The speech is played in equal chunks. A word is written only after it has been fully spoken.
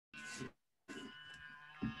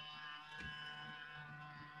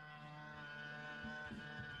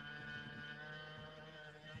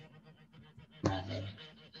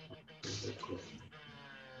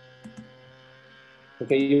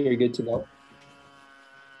Okay, you're good to go.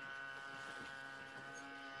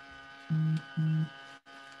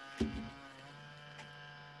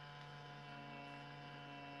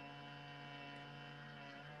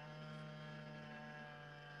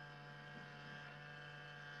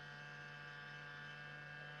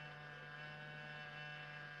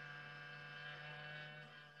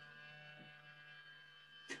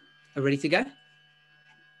 Are ready to go?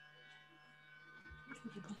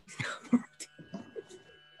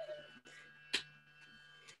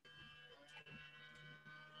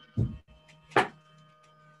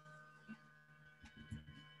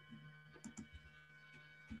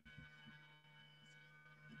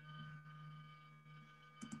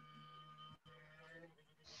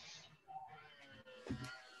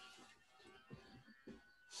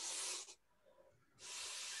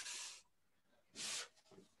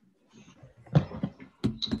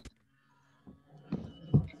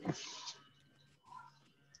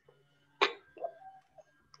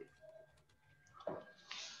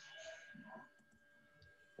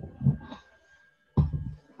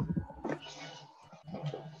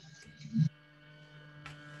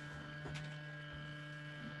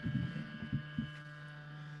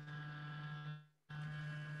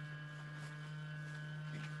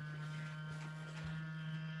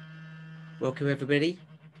 Welcome, everybody.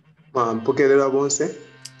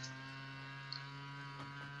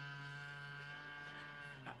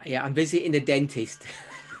 Yeah, I'm visiting the dentist.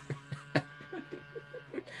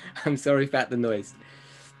 I'm sorry about the noise.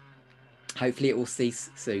 Hopefully it will cease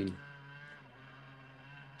soon.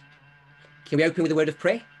 Can we open with a word of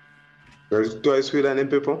prayer?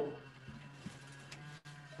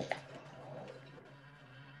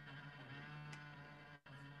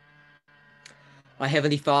 Our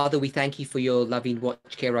Heavenly Father, we thank you for your loving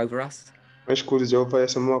watch care over us.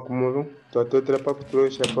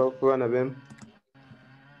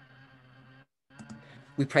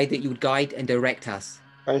 We pray that you would guide and direct us.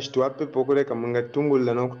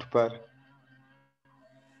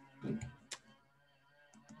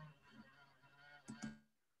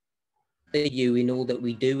 You in all that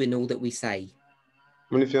we do, in all that we say.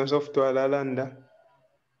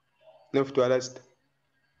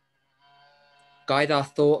 Guide our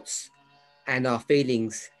thoughts and our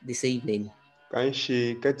feelings this evening.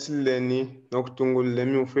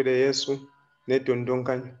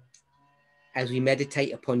 As we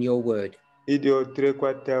meditate upon your word.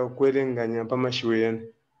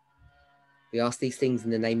 We ask these things in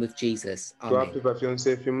the name of Jesus. Amen.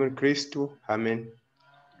 Amen.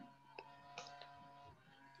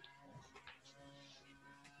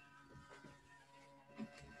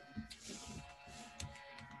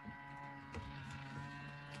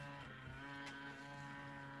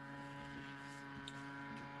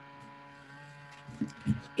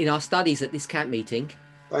 In our studies at this camp meeting,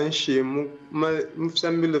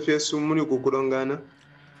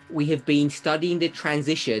 we have been studying the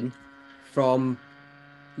transition from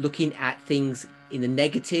looking at things in the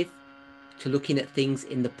negative to looking at things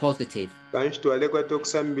in the positive.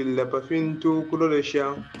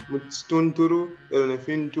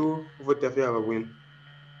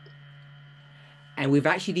 And we've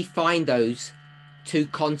actually defined those two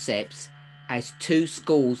concepts as two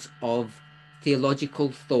schools of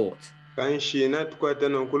theological thought.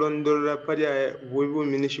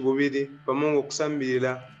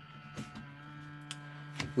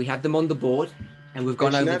 We have them on the board and we've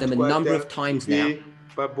gone over them a number of times now.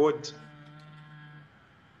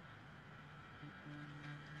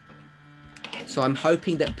 So I'm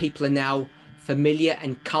hoping that people are now familiar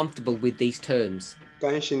and comfortable with these terms.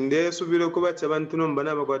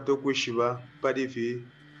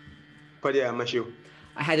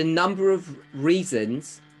 I had a number of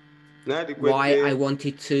reasons why I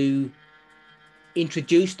wanted to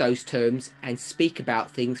introduce those terms and speak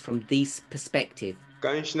about things from this perspective.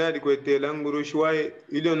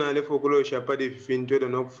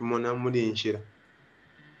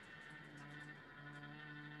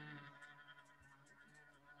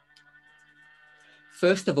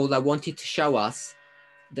 First of all, I wanted to show us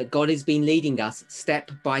that God has been leading us step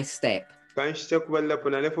by step.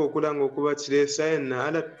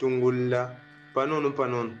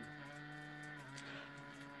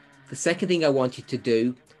 The second thing I wanted to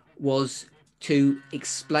do was to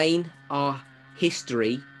explain our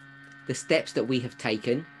history, the steps that we have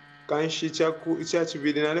taken,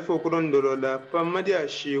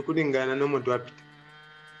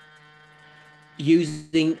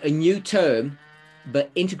 using a new term, but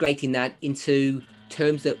integrating that into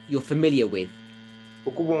terms that you're familiar with.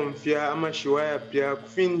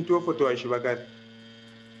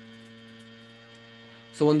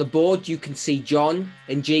 So on the board you can see John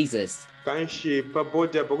and Jesus. Kanshi pa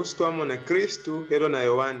board apa kusitwamona Kristu ero na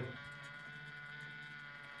Yohana.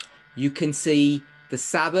 You can see the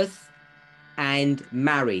Sabbath and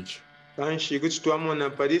marriage. Kanshi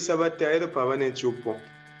kusitwamona pa Sabata ero pa bane chupo.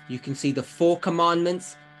 You can see the 4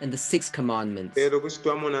 commandments and the 6 commandments. Ero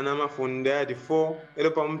kusitwamona na mafunde adi 4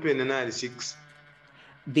 ero pa mpene na adi 6.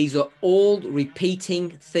 These are all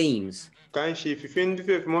repeating themes. Kanshi fifindu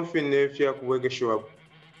fe fimofine fya kuwekeshwa.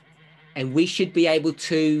 And we should be able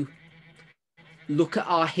to look at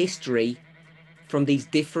our history from these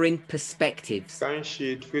different perspectives. And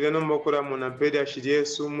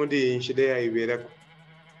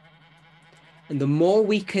the more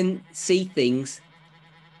we can see things,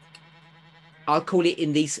 I'll call it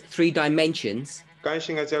in these 3 dimensions, it's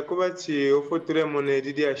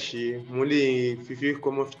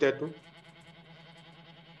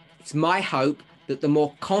my hope that the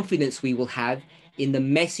more confidence we will have in the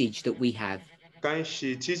message that we have. That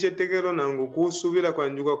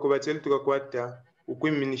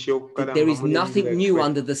there is nothing new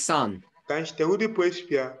under the sun.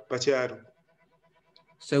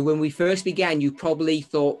 So when we first began, you probably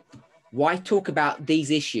thought, why talk about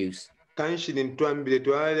these issues?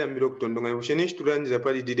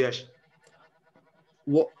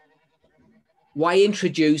 Why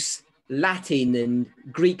introduce Latin and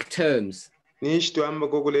Greek terms?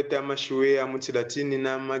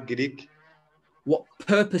 What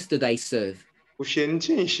purpose do they serve?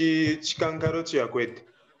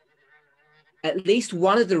 At least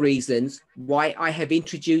one of the reasons why I have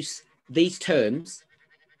introduced these terms,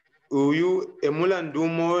 and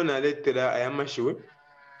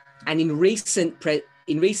in recent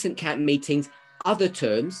camp meetings, other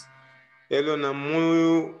terms,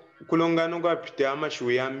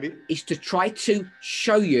 is to try to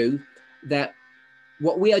show you that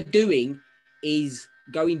what we are doing is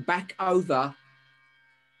going back over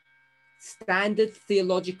standard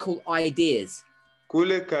theological ideas.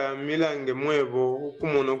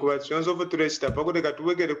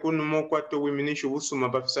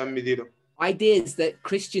 Ideas that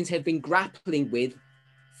Christians have been grappling with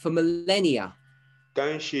for millennia.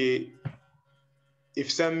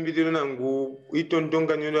 These are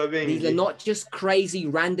not just crazy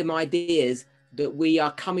random ideas that we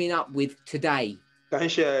are coming up with today.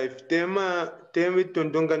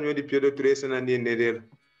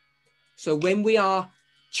 So when we are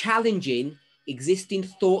challenging existing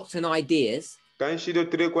thoughts and ideas, and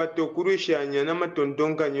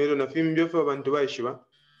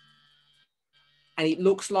it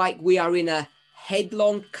looks like we are in a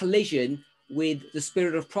headlong collision with the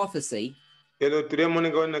spirit of prophecy, in fact,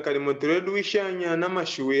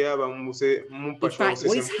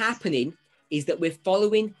 what is happening is that we're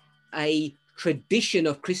following a tradition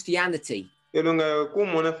of Christianity. Now,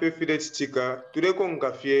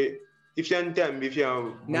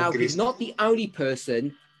 he's not the only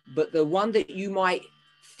person, but the one that you might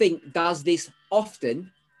think does this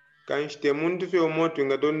often. The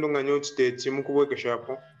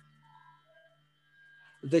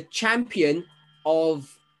champion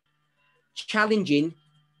of challenging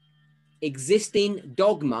existing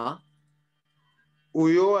dogma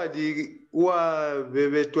is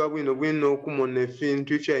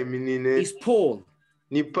Paul.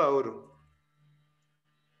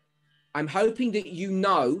 I'm hoping that you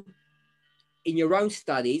know in your own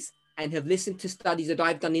studies and have listened to studies that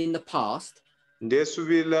I've done in the past,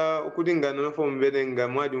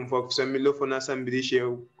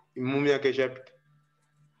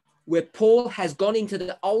 where Paul has gone into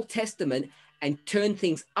the Old Testament and turned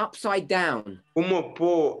things upside down.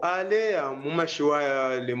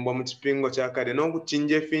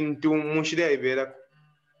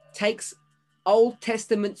 Takes Old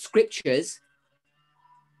Testament scriptures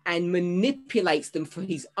and manipulates them for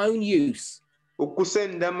his own use. And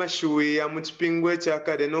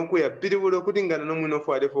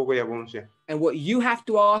what you have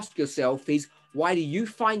to ask yourself is, why do you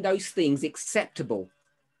find those things acceptable?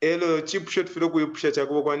 And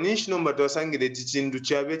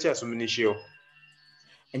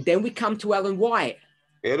then we come to Ellen White.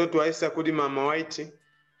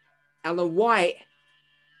 Ellen White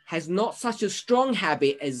has not such a strong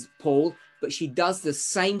habit as Paul, but she does the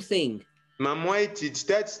same thing.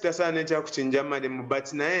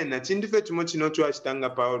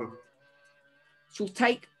 She'll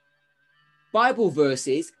take Bible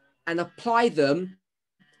verses and apply them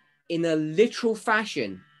in a literal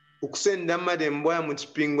fashion. Or she'll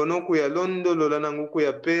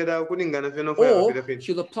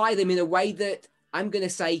apply them in a way that I'm going to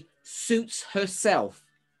say suits herself.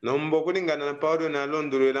 nombokulingana na Paulo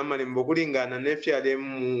nalondolera malembo kulingana nefyale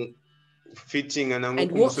mu fitting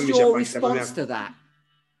and what's your response to that?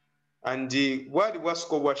 And what was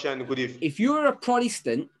kobwashani kulifi? If you're a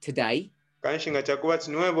Protestant today, kanshinga chakubatsi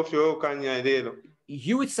nuevo fyo kanya lelo,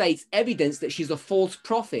 you would say it's evidence that she's a false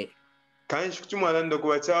prophet. Kanshi kuchimwala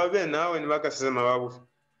ndokubatsi abe nawe nibakasema babu.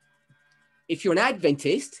 If you're an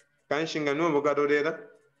Adventist, kanshinga nuevo kadolera,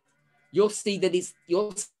 you'll say that it's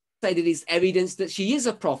evidence that she is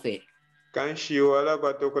a prophet. Kanshi wala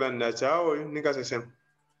kwatokulanda chao nikasema.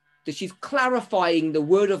 That she's clarifying the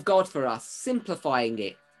word of God for us, simplifying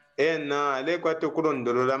it. And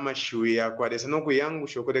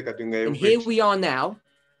here we are now,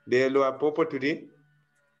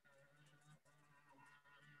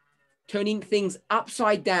 turning things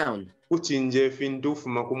upside down. When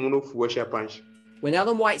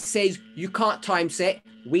Ellen White says you can't time set,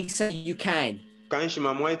 we say you can. When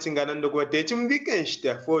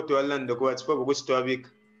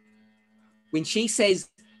she says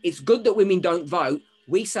it's good that women don't vote,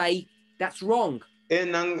 we say that's wrong.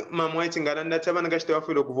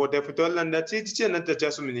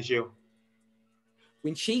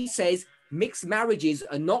 When she says mixed marriages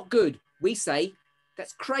are not good, we say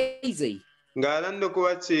that's crazy. We can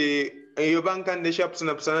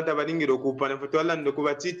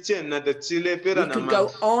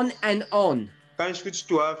go on and on.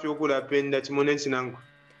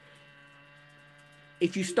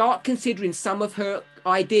 If you start considering some of her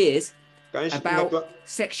ideas about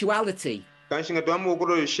sexuality,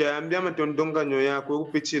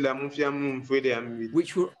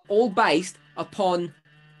 which were all based upon,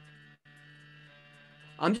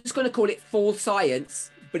 I'm just going to call it false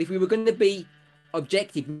science, but if we were going to be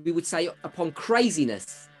objective, we would say upon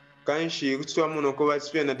craziness.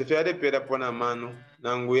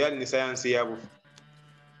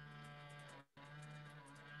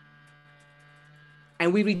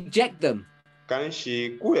 And we reject them.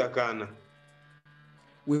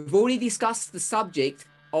 We've already discussed the subject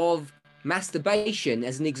of masturbation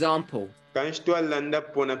as an example. Where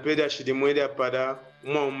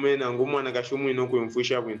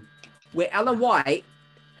Ellen White,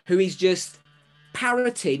 who is just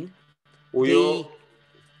parroting the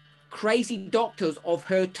crazy doctors of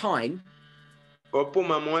her time, not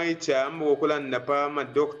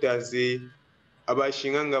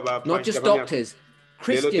just doctors,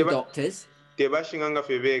 Christian doctors, who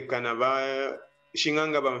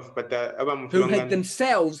had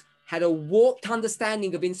themselves had a warped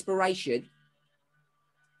understanding of inspiration,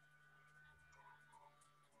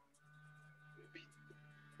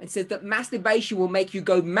 and said that masturbation will make you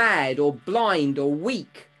go mad or blind or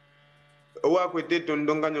weak. That it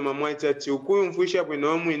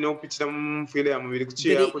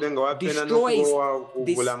destroys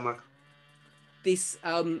this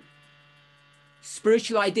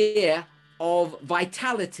spiritual idea of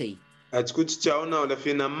vitality.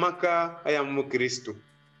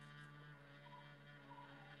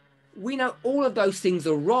 We know all of those things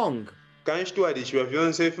are wrong. And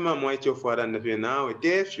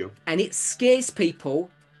it scares people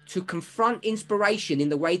to confront inspiration in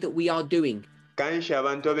the way that we are doing.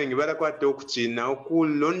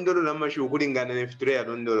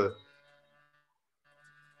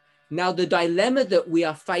 Now, the dilemma that we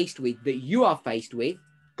are faced with, that you are faced with,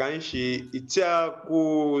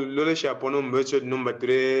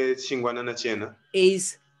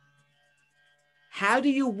 is how do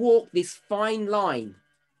you walk this fine line?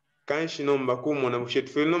 Do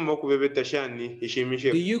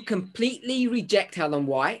you completely reject Ellen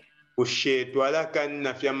White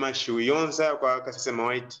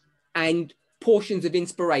and portions of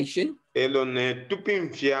inspiration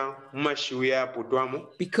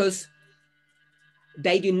because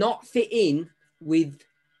they do not fit in with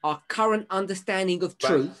our current understanding of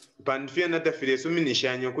truth?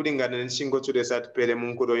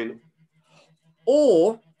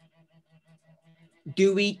 Or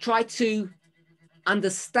do we try to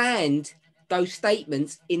understand those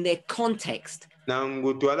statements in their context?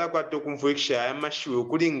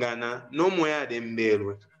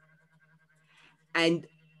 And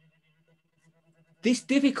this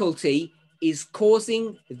difficulty is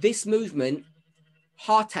causing this movement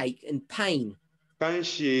heartache and pain. There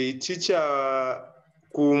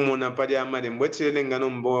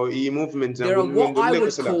are what I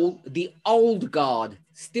would call the old guard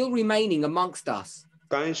still remaining amongst us.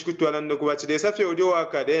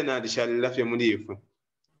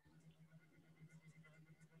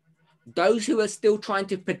 Those who are still trying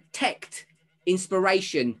to protect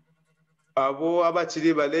inspiration,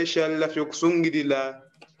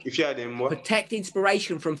 protect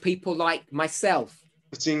inspiration from people like myself,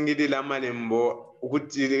 kutsingirira malembo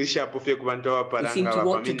ukuthi lishapufe ku bantu You abaparanga seem to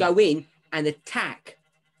want to bapamini go in and attack.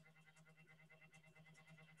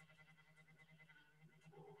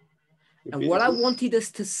 And what I wanted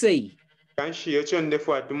us to see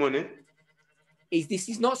is this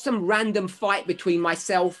is not some random fight between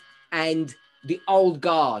myself and the old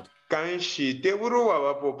guard.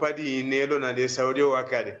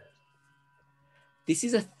 This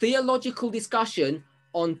is a theological discussion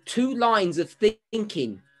on two lines of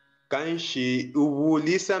thinking. And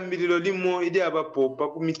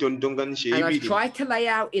I've tried to lay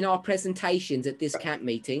out in our presentations at this camp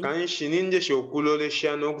meeting because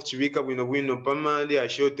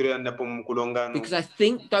I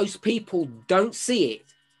think those people don't see it.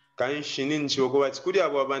 That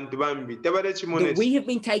we have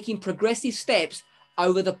been taking progressive steps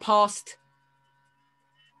over the past,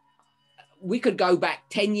 we could go back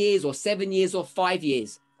 10 years or 7 years or 5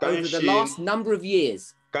 years, over the last number of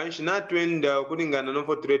years. And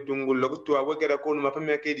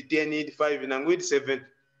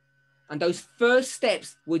those first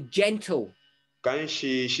steps were gentle. People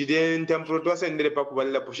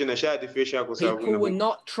were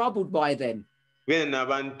not troubled by them.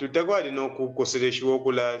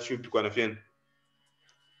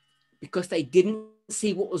 Because they didn't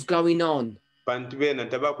see what was going on.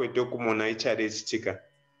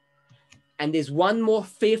 And there's one more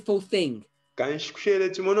fearful thing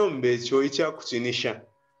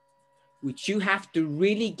which you have to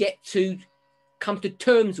really come to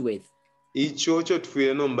terms with. It's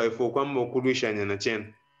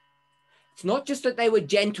not just that they were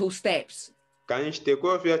gentle steps. It's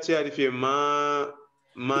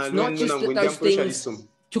not just that those things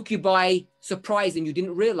took you by surprise and you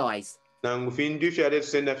didn't realize.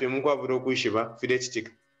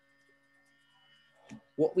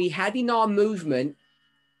 What we had in our movement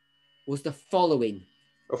was the following.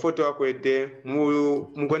 In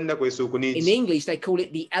English, they call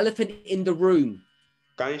it the elephant in the room.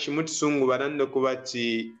 It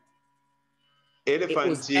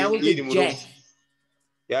was Elder Jeff.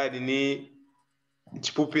 He had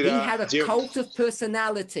a cult of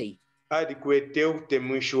personality.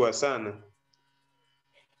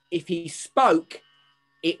 If he spoke,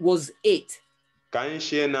 it was it. No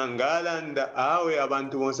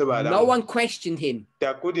one questioned him.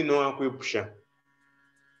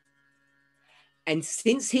 And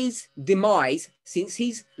since his demise, since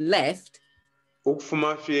he's left,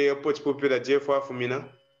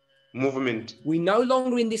 we no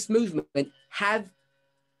longer in this movement have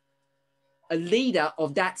a leader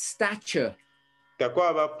of that stature. A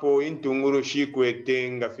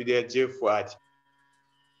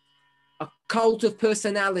cult of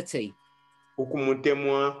personality.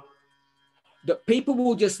 That people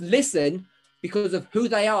will just listen because of who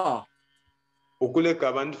they are.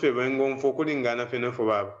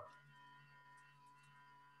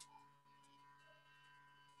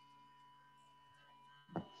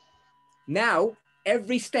 Now,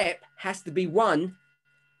 every step has to be won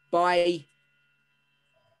by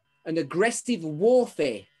an aggressive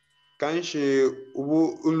warfare.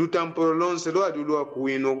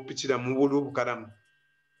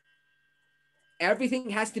 Everything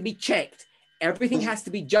has to be checked. Everything has to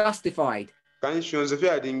be justified. And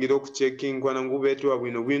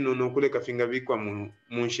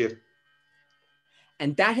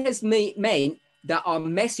that has meant that our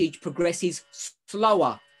message progresses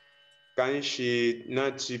slower. I'm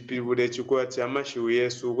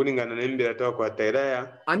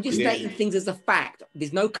just stating things as a fact.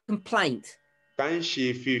 There's no complaint.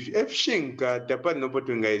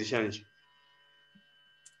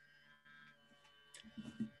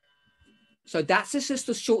 So that's just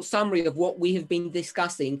a short summary of what we have been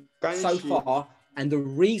discussing so far and the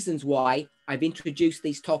reasons why I've introduced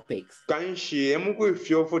these topics.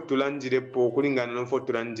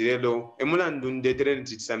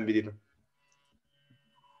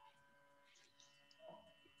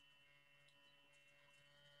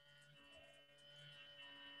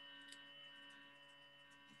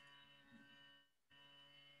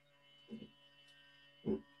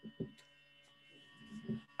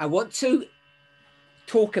 I want to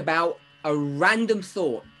talk about a random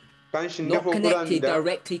thought, not connected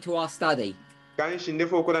directly to our study.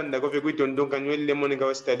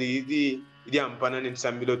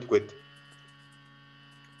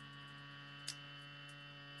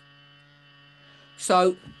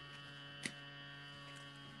 So,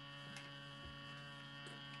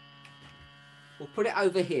 we'll put it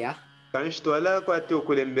over here.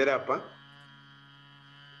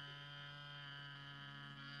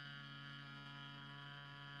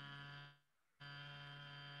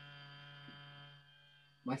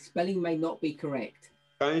 My spelling may not be correct.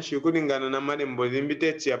 Kanshi kulingana na malembo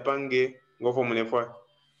limbite chiapange ngofo munefwa.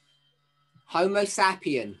 Homo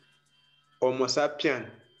sapien. Homo sapien.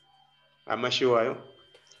 Amashiwayo.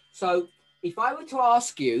 So, if I were to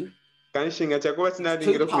ask you two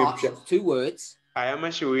parts, 2 words.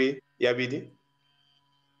 Ayamashiwi yabidi.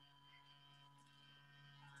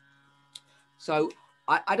 So,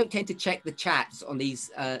 I don't tend to check the chats on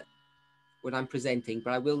these when I'm presenting,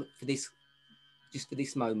 but I will for this, just for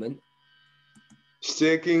this moment.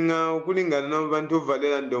 What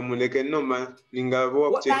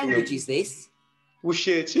language is this?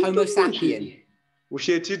 Homo sapien. Homo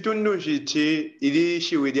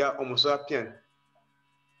sapien.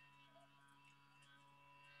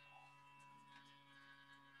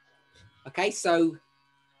 Okay, so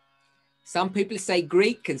some people say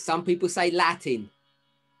Greek and some people say Latin.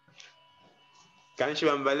 So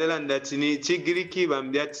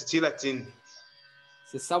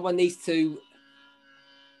someone needs to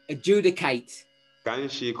adjudicate.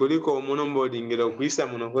 Is it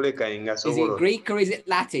Greek or is it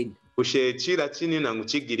Latin?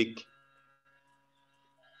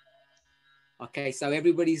 Okay, so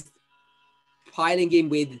everybody's piling in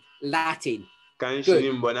with Latin. Good.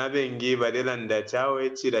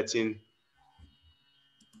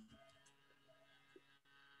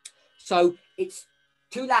 So it's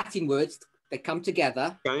 2 Latin words that come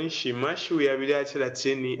together.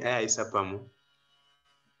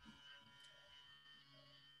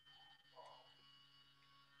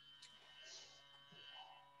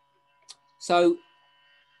 So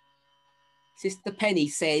Sister Penny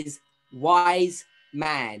says, wise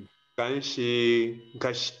man. So I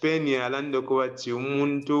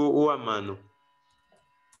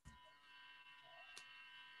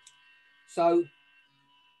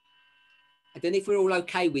don't know if we're all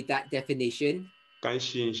okay with that definition.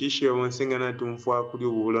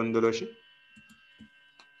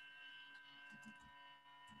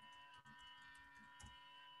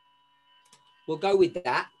 We'll go with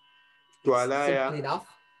that. It's simple enough.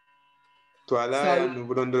 So,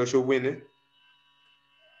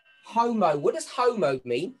 homo, what does homo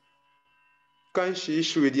mean? Can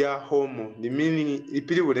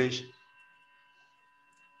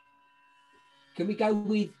we go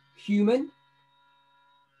with human?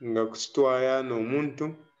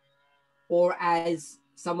 Or as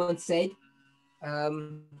someone said,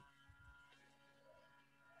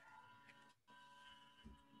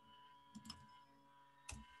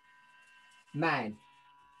 man.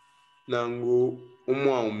 Nangu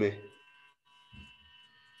umwaume.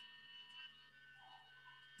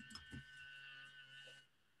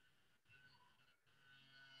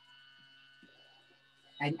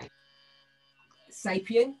 And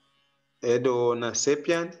sapien? Edo na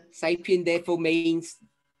sapien. Sapien therefore means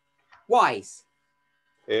wise.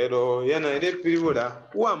 Edo yana ere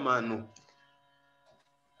piriboda wamano.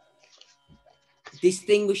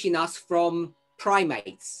 Distinguishing us from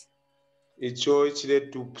primates. So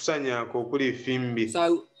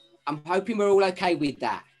I'm hoping we're all okay with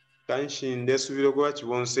that. So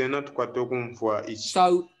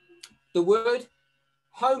the word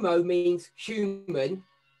homo means human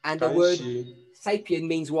and the word sapien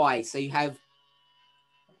means wise. So you have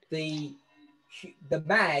the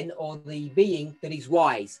man or the being that is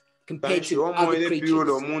wise compared to other creatures.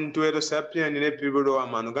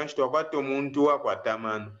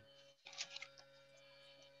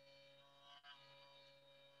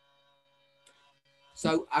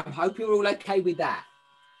 So I'm hoping we're all okay with that.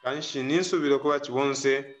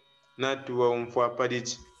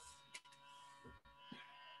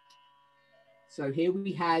 So here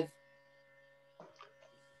we have,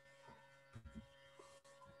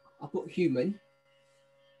 I put human.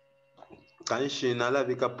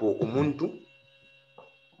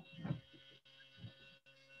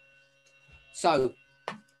 So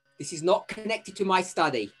this is not connected to my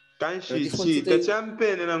study. I just want to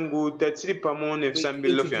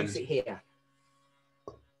introduce it here.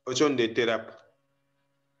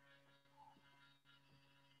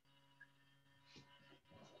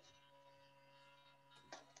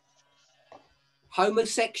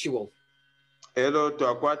 Homosexual. So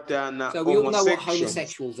we all know what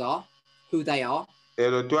homosexuals are, who they are.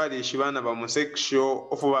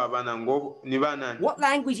 What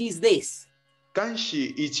language is this?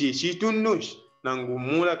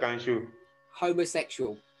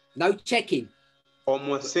 Homosexual. No checking.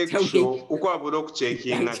 Homosexual. Don't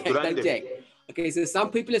check. Okay, so some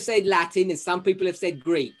people have said Latin and some people have said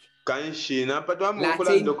Greek. Latin.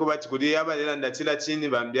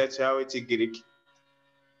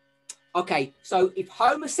 Okay, so if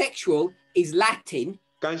homosexual is Latin,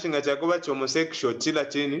 kanshi nga chakuba chi homosexual chila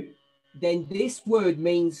chini, then this word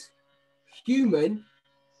means human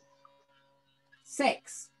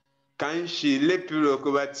sex. kanshi lepiro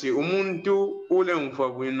kuba chi umuntu ule mfwa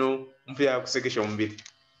bwino mfya kusekesha mubiri.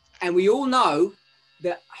 And we all know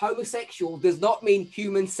that homosexual does not mean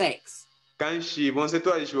human sex. Kanshi bonse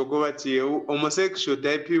twalishwa kuba chi homosexual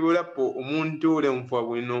taipibula po umuntu ule mfwa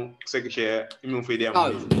bwino kusekesha imufwa ya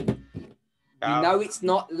mubiri. You know it's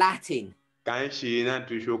not Latin. Kanshi na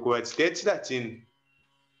tushwa kuba chi techila chini.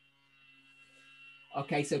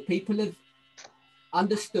 Okay, so people have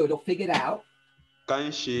understood or figured out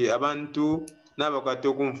Kanshi abantu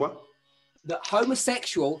nabakwato kumfwa that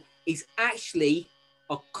homosexual is actually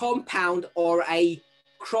a compound or a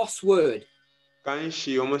crossword.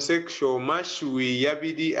 Kanshi homosexual mashui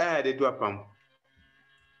yabidi ayadetwa pamu.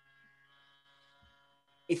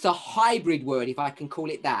 It's a hybrid word, if I can call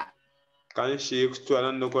it that. Kanshi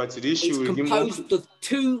kutwala ndokwa It's composed of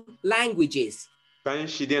two languages.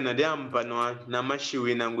 Kanshi dena diampanwa na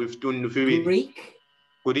mashui na ngwifitundu fibili. Greek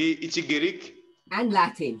Kuri Ichigirik and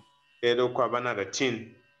Latin. Edo kwa bana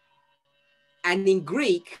Latin. And in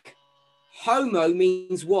Greek, homo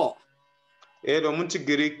means what? Edo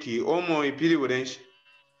Munchigiriki homo ipili urenshi.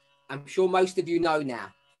 I'm sure most of you know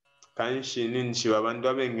now. Kanshi ninshi wabandu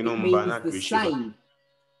abengino It mbana means the same.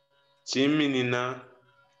 Chimini na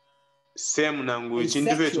same na ngui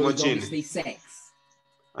chindu fe Sexual is chimochini. obviously sex.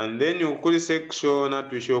 And then you kuli sexual na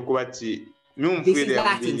tuisho kubati. This is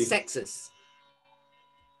Latin, sexus.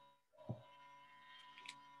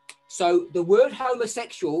 So the word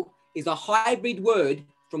homosexual is a hybrid word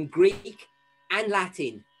from Greek and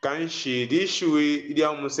Latin. Kanshi dishui dia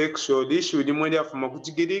homosexual dishui di moja fuma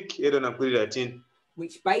kuchigirik edo na kuli Latin.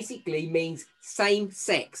 Which basically means same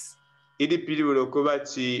sex. Idi pili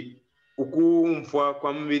ulokobati ukumfwa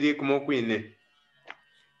kwa mbili kumokwine.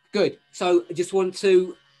 Good. So I just want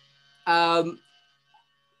to, I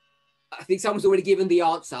think someone's already given the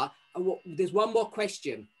answer. There's one more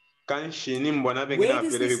question. Where does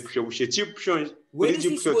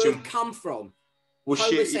this word come from?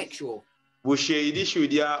 Homosexual.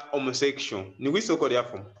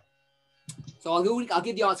 So I'll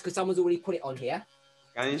give the answer because someone's already put it on here.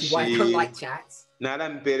 Which is why I don't like chats.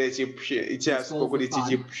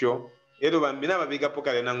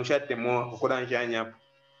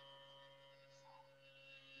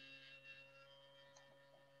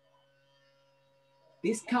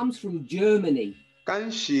 This comes from Germany.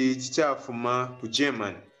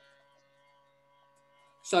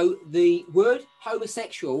 So the word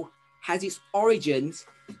homosexual has its origins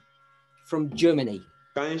from Germany.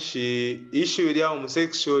 So I just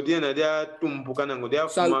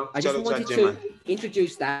wanted to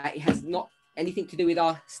introduce that. It has not anything to do with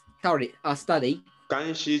our study.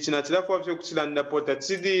 But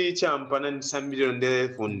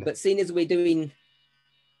seeing as we're doing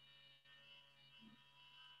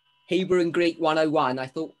Hebrew and Greek 101, I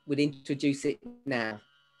thought we'd introduce it now.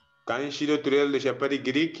 So,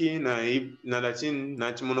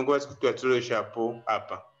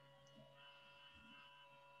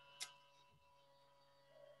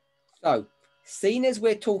 seeing as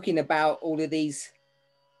we're talking about all of these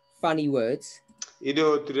funny words that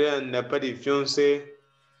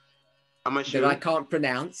I can't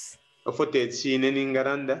pronounce,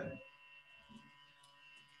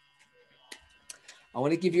 I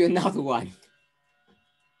want to give you another one.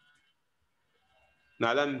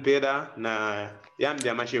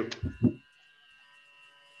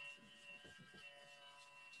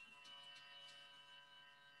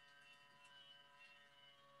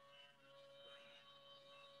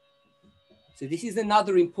 So this is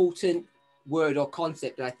another important word or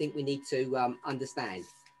concept that I think we need to understand.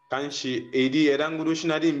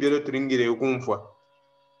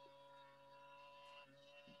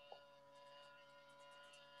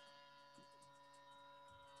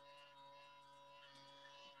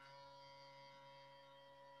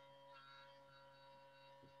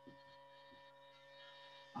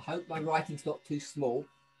 I hope my writing's not too small.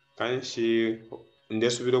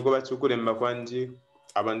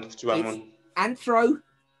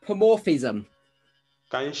 Anthropomorphism.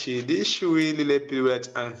 So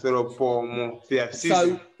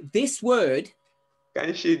this word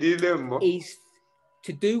is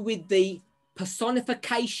to do with the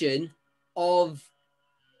personification of,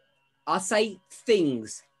 I'll say,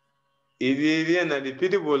 things. You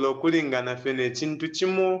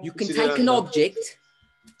can take an object,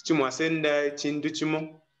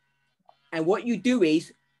 and what you do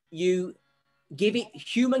is you give it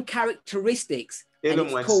human characteristics, and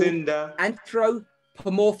it's called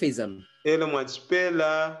anthropomorphism. Elo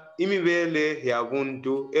mwachipela imibele ya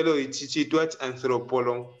buntu elo ichichitwa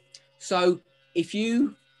anthropolo. So if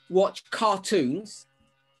you watch cartoons,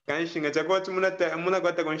 Kanshinga chakwati muna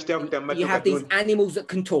kwata konshtia kutamba you have these animals that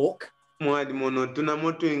can talk. Mwadi mono tuna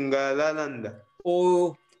moto ingalalanda.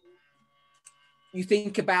 Or you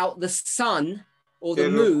think about the sun or the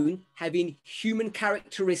moon having human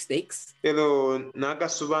characteristics. All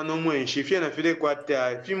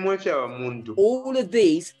of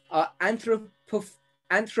these are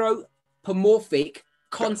anthropomorphic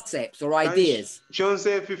concepts or ideas.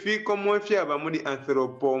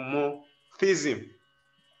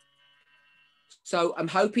 So I'm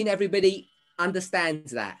hoping everybody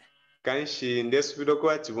understands that.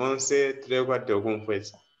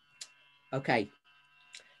 Okay.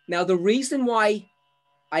 Now the reason why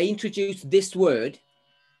I introduced this word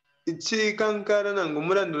is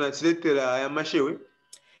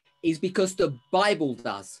because the Bible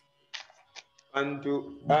does. So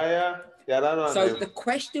the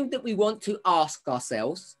question that we want to ask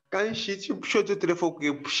ourselves,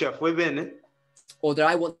 or that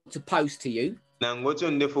I want to pose to you,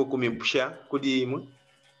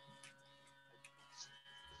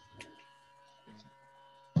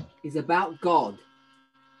 is about God.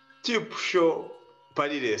 The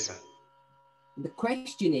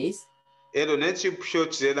question is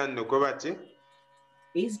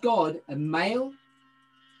God a male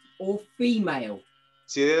or female?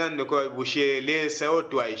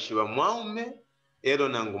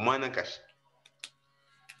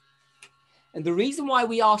 And the reason why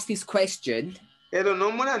we ask this question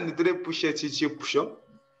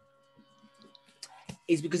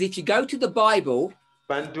is because if you go to the Bible,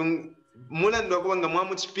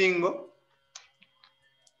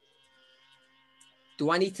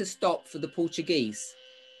 do I need to stop for the Portuguese?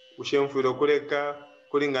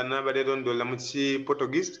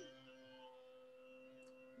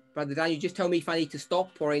 Brother Dan, you just tell me if I need to stop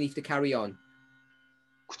or I need to carry on.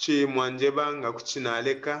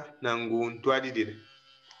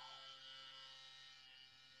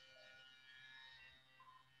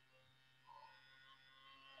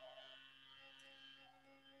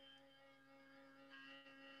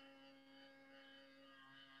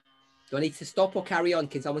 Do I need to stop or carry on?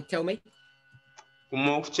 Can someone tell me?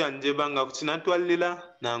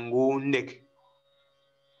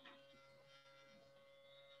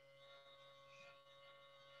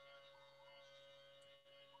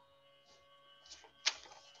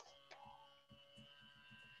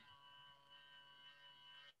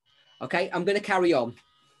 Okay, I'm going to carry on.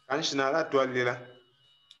 Because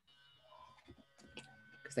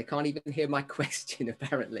they can't even hear my question,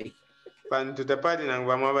 apparently.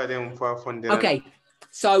 Okay,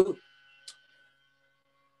 so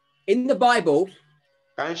in the Bible,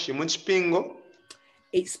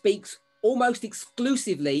 it speaks almost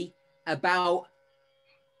exclusively about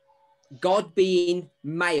God being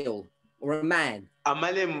male or a man.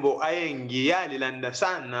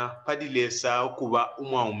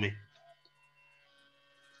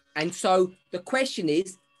 And so the question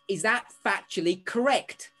is that factually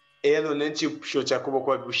correct?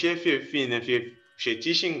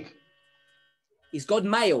 Is God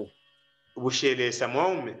male? Or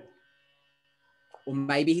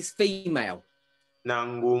maybe he's female?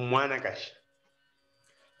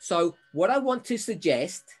 So what I want to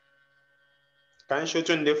suggest is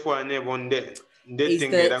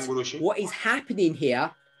that what is happening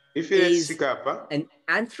here is an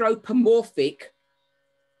anthropomorphic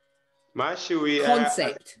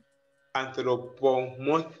concept.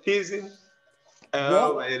 Anthropomorphism.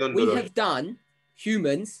 What we have done,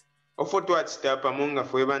 humans,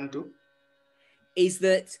 is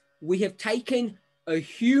that we have taken a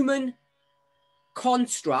human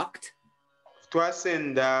construct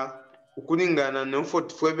and we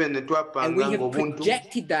have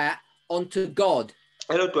projected that onto God.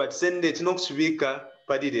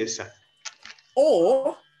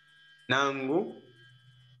 Or,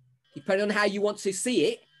 depending on how you want to see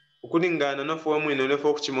it,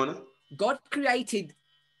 God created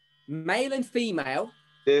male and female,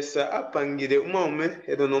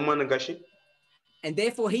 and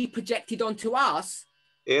therefore he projected onto us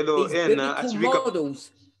these biblical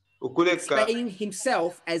models explaining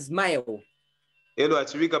himself as male.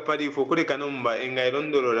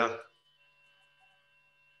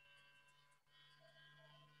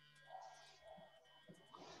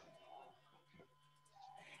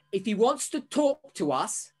 If he wants to talk to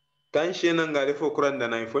us, he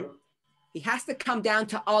has to come down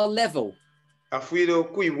to our level so that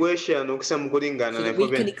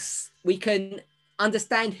we can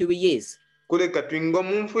understand who he is. kuleka twingo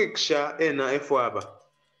mumfuikisha ena efwaba.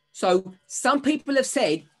 So some people have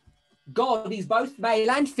said God is both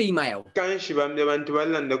male and female. Kanshi bamde bantu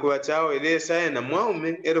balanda kubachawo elesa ena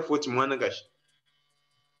mwaume ero futi mwana kashi.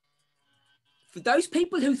 For those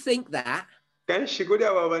people who think that, Kanshi kuli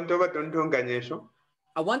aba bantu batontonganyesho.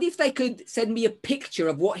 I wonder if they could send me a picture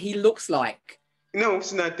of what he looks like. Like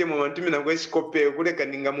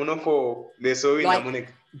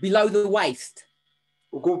below the waist.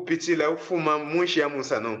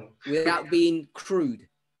 Without being crude.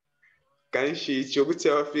 Or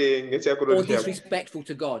disrespectful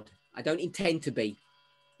to God. I don't intend to be.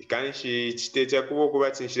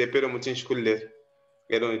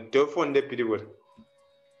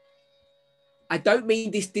 I don't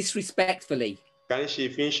mean this disrespectfully.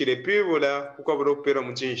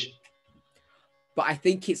 But I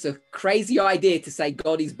think it's a crazy idea to say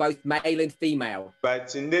God is both male and female.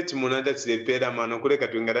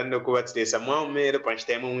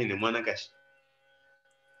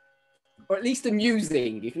 Or at least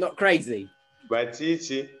amusing, if not crazy.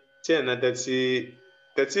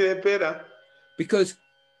 Because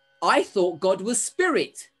I thought God was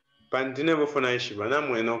spirit. I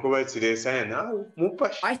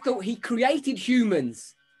thought he created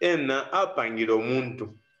humans.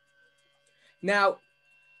 Now,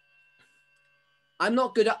 I'm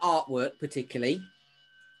not good at artwork particularly.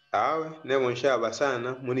 But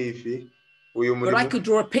I could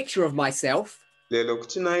draw a picture of myself. We'll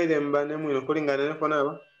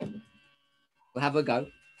have a go.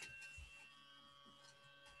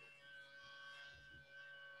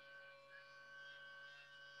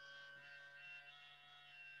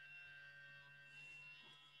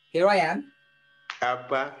 Here I am.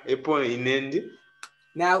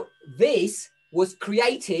 Now, this was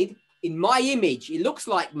created in my image. It looks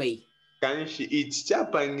like me. But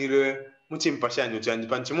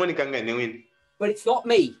it's not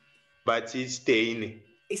me.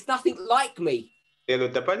 It's nothing like me. For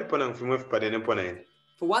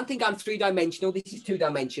one thing, I'm three-dimensional. This is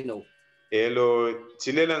two-dimensional.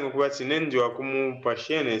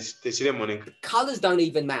 Colors don't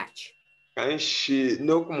even match. I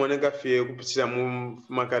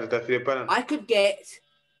could get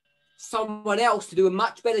someone else to do a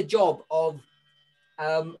much better job of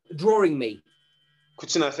drawing me. And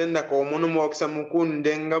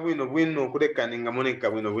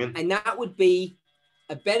that would be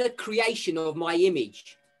a better creation of my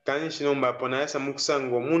image. So,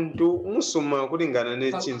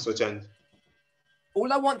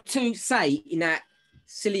 all I want to say in that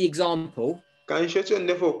silly example,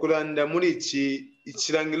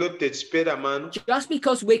 just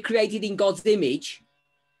because we're created in God's image,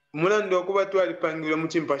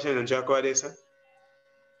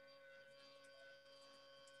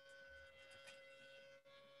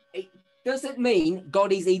 it doesn't mean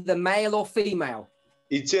God is either male or female.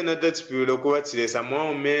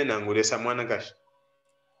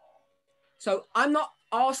 So I'm not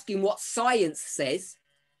asking what science says.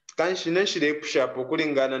 I'm dealing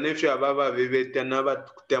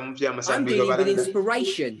with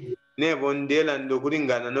inspiration. And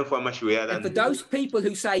for those people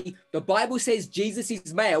who say the Bible says Jesus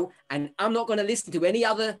is male and I'm not going to listen to any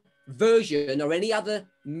other version or any other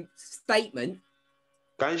statement,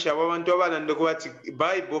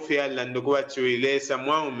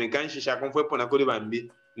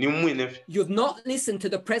 you've not listened to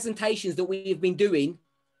the presentations that we have been doing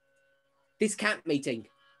this camp meeting.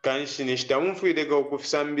 You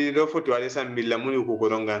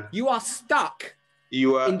are stuck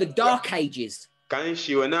in the dark ages under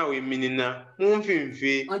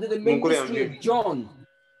the ministry of John,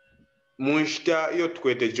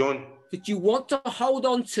 that you want to hold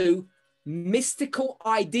on to mystical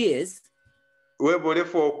ideas because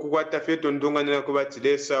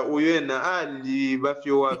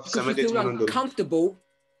you feel uncomfortable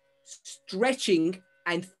stretching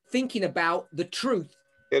and thinking about the truth.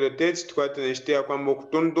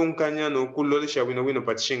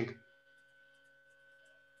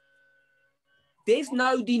 There's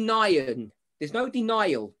no denying. There's no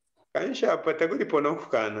denial that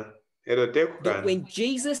when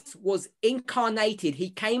Jesus was incarnated, he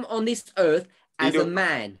came on this earth as a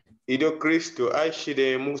man.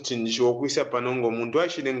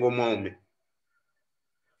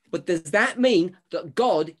 But does that mean that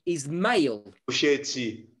God is male?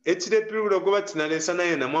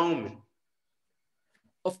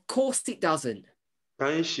 Of course it doesn't.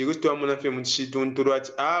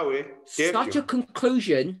 Such a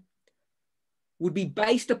conclusion would be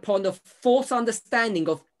based upon a false understanding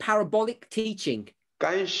of parabolic teaching.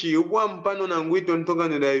 kanshi ubwa mpano na ngwito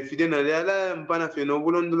ntokanira ifide na lala mpana feno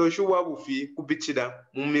bulondolo shuwa bufi kupitira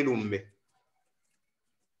mu milumbe.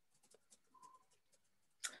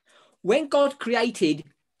 When God created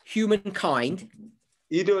humankind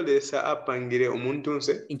idolesa apangire omuntu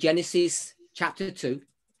nse in Genesis chapter 2,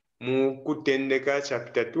 mu kutendeka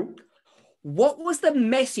chapter 2, what was the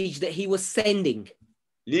message that he was sending?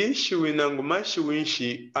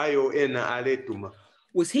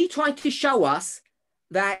 Was he trying to show us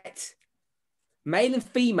that male and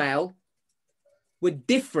female were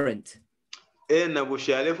different?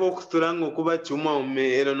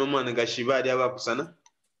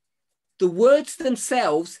 The words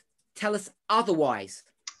themselves tell us otherwise.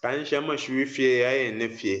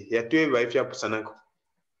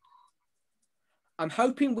 I'm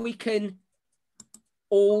hoping we can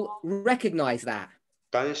all recognize that.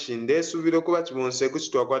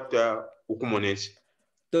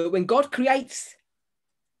 That when God creates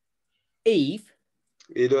Eve,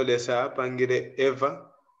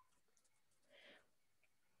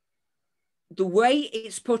 the way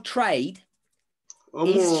it's portrayed,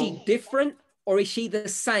 is she different or is she the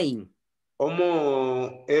same?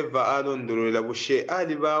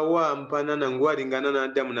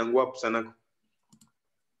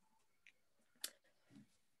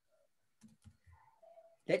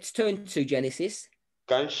 Let's turn to Genesis.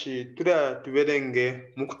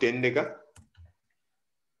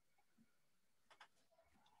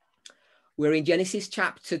 We're in Genesis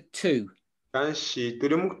chapter 2.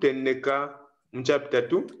 Chapter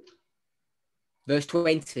 2. Verse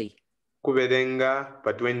 20. 20.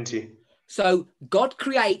 So God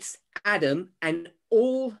creates Adam and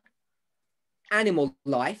all animal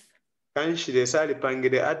life.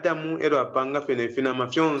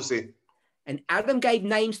 And Adam gave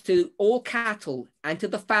names to all cattle and to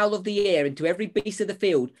the fowl of the air and to every beast of the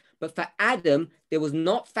field. But for Adam, there was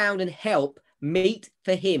not found an help meet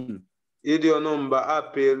for him. What does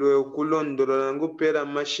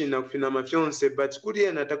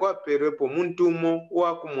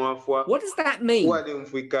that mean? I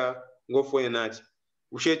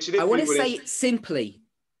want to say it simply.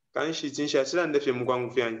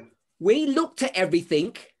 We looked at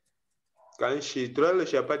everything. He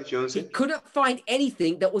couldn't find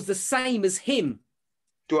anything that was the same as him.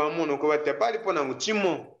 Now,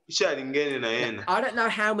 I don't know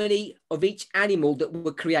how many of each animal that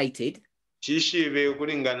were created. But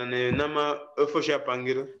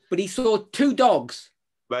he saw 2 dogs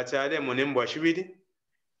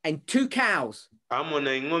and 2 cows,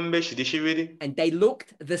 and they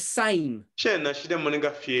looked the same. And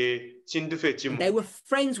they were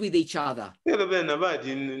friends with each other.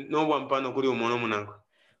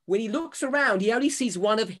 When he looks around, he only sees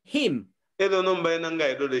one of him.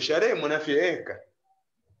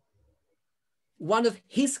 One of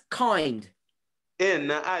his kind.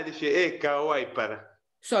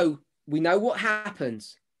 So we know what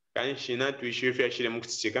happens.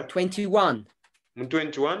 21.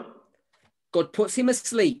 God puts him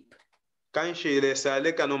asleep.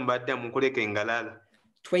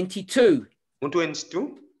 22.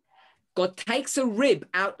 God takes a rib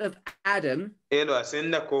out of Adam,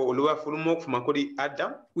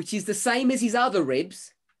 which is the same as his other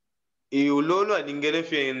ribs, and he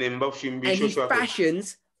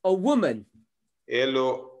fashions a woman, which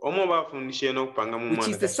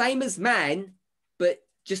is the same as man, but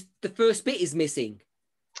just the first bit is missing.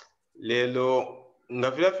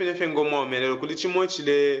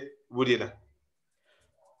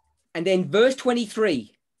 And then verse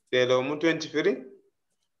 23.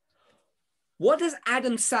 What does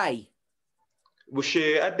Adam say? Oh,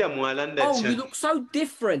 you look so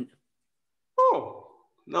different.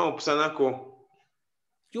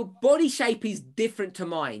 Your body shape is different to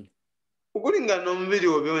mine.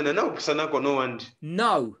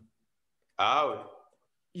 No.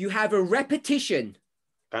 You have a repetition.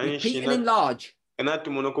 Repeat and enlarge.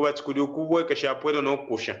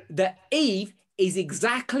 That Eve is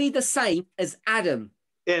exactly the same as Adam.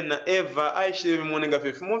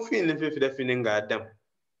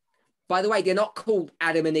 By the way, they're not called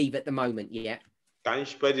Adam and Eve at the moment yet.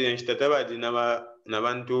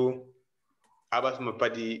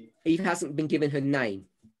 Eve hasn't been given her name.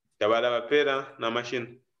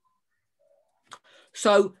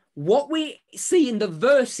 So what we see in the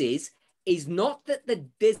verses is not that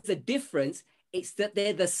there's a difference, it's that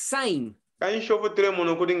they're the same. So people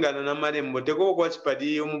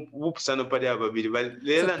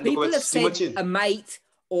have said a mate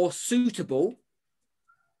or suitable.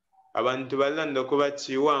 But the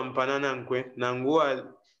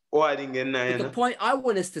point I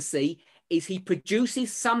want us to see is he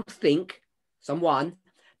produces something someone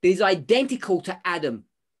that is identical to Adam.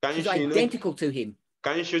 She's Kanshi identical to him.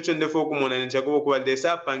 Kanshi chonde fo kumona ne chakubo kwa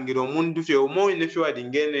desa pangiro mundu fye omo ne fye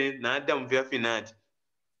wadingene na Adam fya finati.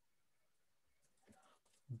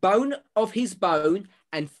 Bone of his bone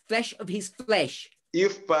and flesh of his flesh.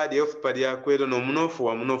 If padi akwero no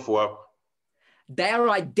munofu wako. They are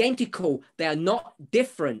identical. They are not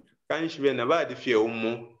different. Kanshi be na badi fye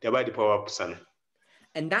omo te badi power pusana.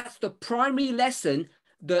 And that's the primary lesson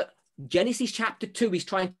that Genesis chapter 2 is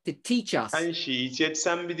trying to teach us. Kanshi chet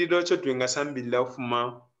sambidiro cho twenga sambila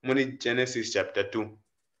ufuma muni Genesis chapter 2.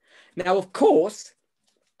 Now, of course,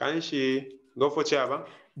 Kanshi go for chaba.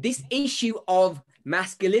 This issue of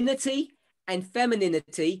masculinity and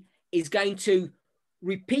femininity is going to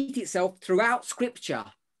repeat itself throughout Scripture.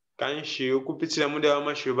 Kanshi ukupitira muda wa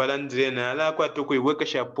mashu balandire na ala kwa tuku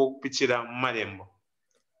iwekesha po kupitira malembo.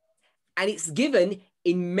 And it's given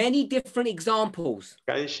in many different examples.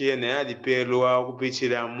 Kanshi ne ali pelwa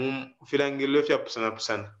kupitira filangilo fya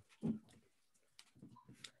pusana.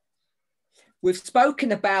 We've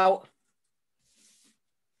spoken about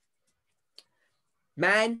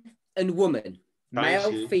man and woman,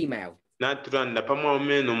 male, female.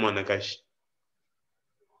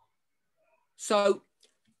 So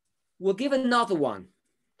we'll give another one.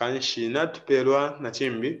 The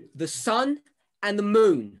sun and the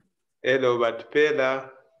moon. The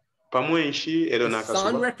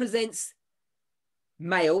sun represents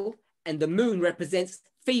male and the moon represents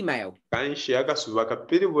female.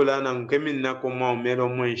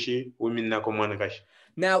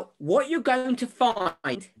 Now, what you're going to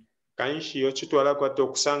find.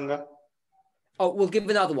 Oh, we'll give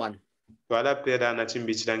another one.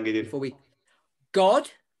 Before we. God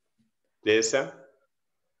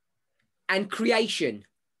and creation.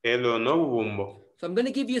 So I'm going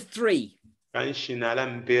to give you 3.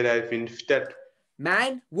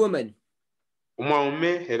 Man, woman.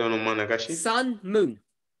 Sun, moon.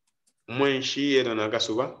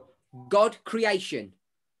 God, creation.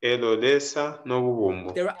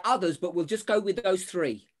 There are others, but we'll just go with those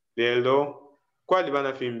 3.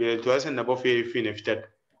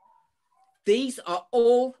 These are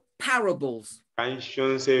all parables. And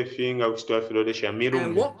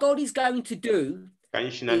what God is going to do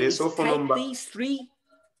is take these 3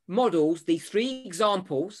 models, these 3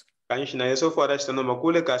 examples, and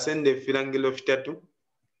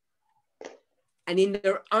in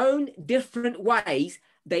their own different ways,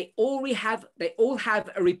 they all have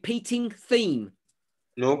a repeating theme.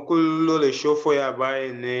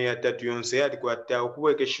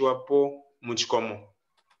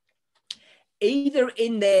 Either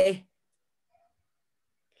in their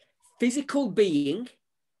physical being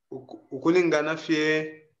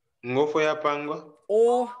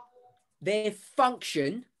or their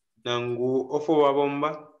function.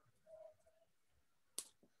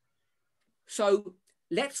 So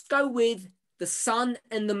let's go with the sun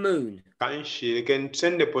and the moon.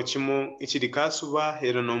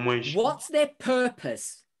 What's their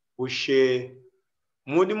purpose? What's the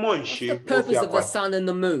purpose of the sun and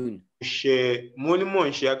the moon?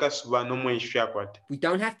 We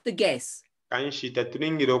don't have to guess. It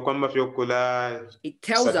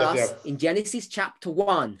tells us in Genesis chapter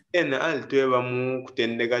 1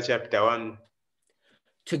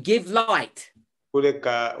 to give light. They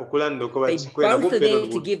both are there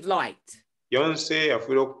to give light.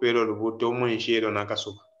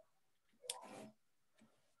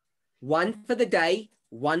 One for the day,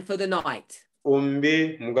 one for the night.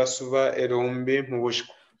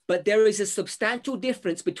 But there is a substantial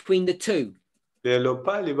difference between the 2.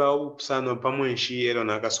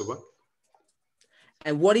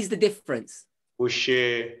 And what is the difference?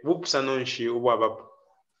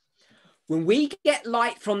 When we get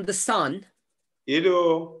light from the sun, it's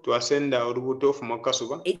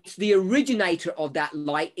the originator of that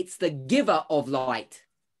light. It's the giver of light.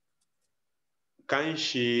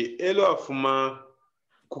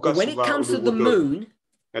 But when it comes to the moon,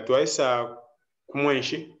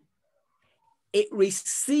 it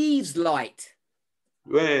receives light.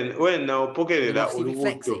 When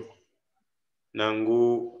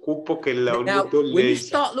you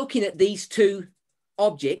start looking at these 2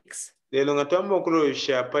 objects, you have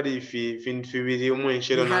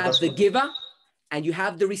the giver and you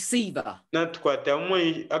have the receiver. But they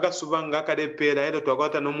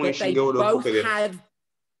both have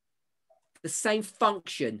the same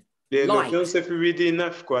function, light.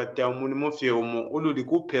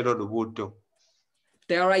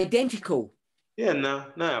 They are identical.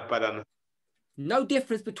 No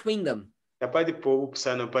difference between them. Just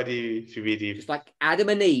like Adam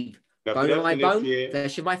and Eve. Bone of my bone,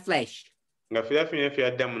 flesh of my flesh. nga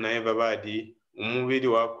fya Adamu na Eva badi umubiri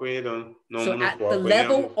wakwero So at the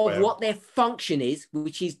level of what their function is,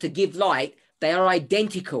 which is to give light, they are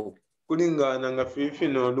identical. kulingana nga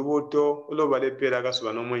fifino lubuto ulobalepera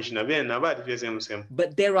kasuba n'omwenshina bena badi fyesemu.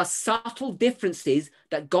 But there are subtle differences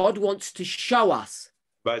that God wants to show us.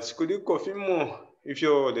 But kuliko fimo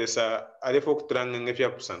ifyo lesa alefo kuturanga ngefya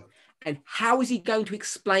kusana. And how is he going to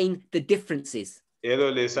explain the differences? He's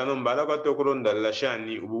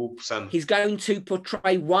going to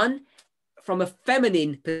portray one from a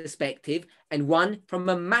feminine perspective and one from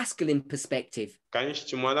a masculine perspective.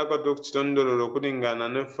 Because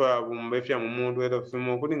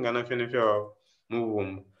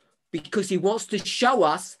he wants to show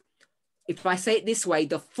us, if I say it this way,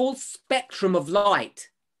 the full spectrum of light.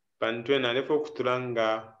 I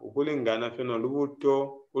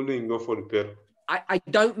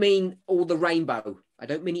don't mean all the rainbow. I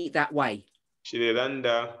don't mean it that way.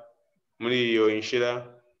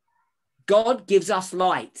 God gives us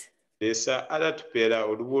light. And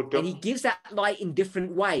he gives that light in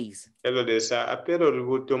different ways. When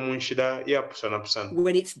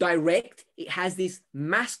it's direct, it has this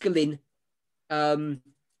masculine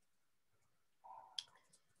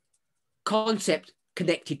concept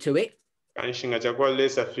connected to it. When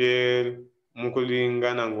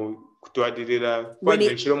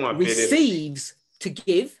it receives to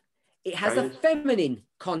give, it has a feminine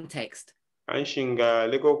context.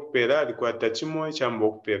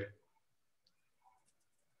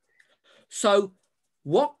 So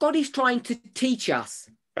what God is trying to teach us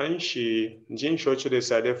is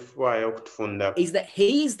that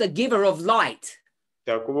he is the giver of light.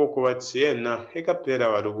 And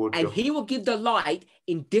he will give the light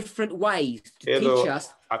in different ways to teach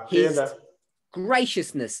us his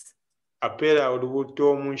graciousness.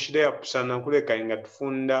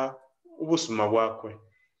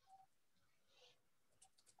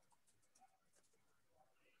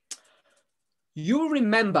 You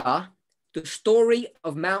remember the story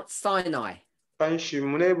of Mount Sinai. Hold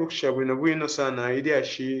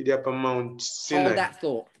that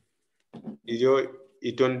thought.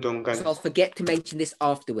 So I'll forget to mention this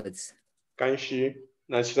afterwards. I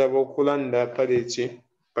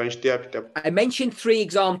mentioned 3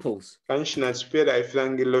 examples.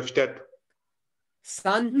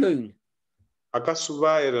 Sun, moon.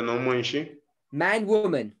 Man,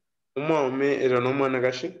 woman.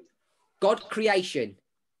 God, creation.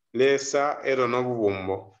 I'm going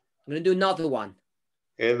to do another one.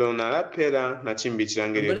 I'm going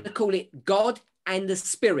to call it God and the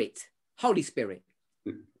Spirit, Holy Spirit.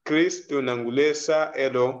 Has the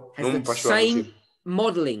same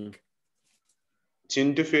modeling. So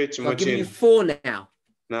I've given you 4 now.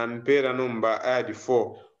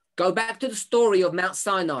 Go back to the story of Mount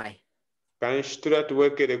Sinai.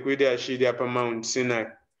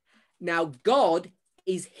 Now God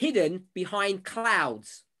is hidden behind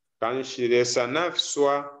clouds. And the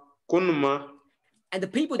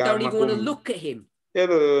people don't even want to look at him. There's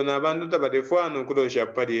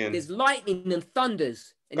lightning and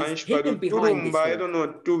thunders, and he's hidden behind this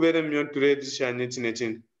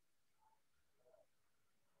thing.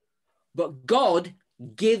 But God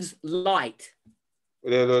gives light.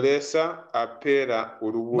 Moses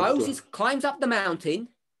climbs up the mountain,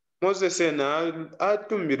 and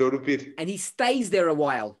he stays there a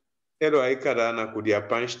while. And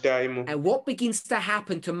what begins to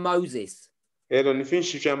happen to Moses? When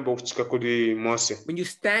you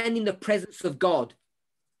stand in the presence of God,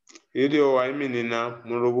 it's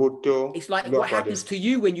like what happens to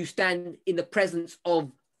you when you stand in the presence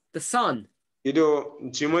of the sun. You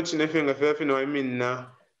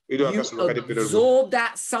absorb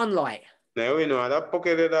that sunlight.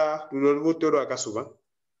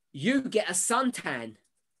 You get a suntan.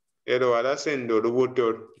 If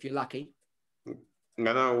you're lucky.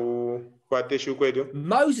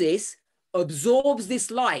 Moses absorbs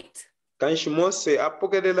this light.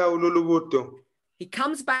 He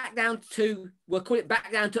comes back down to, we'll call it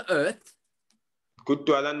back down to earth.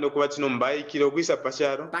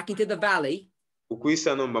 Back into the valley.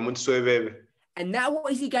 And now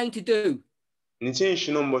what is he going to do? He's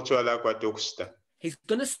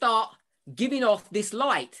going to start giving off this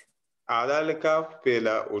light.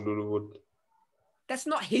 That's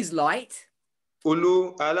not his light.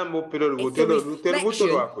 It's a reflection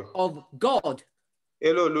of God.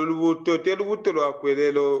 So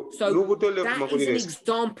that is an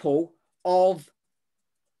example of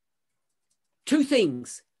 2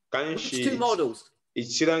 things. Which 2 models?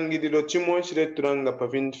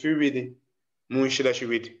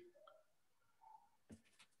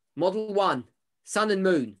 Model 1, sun and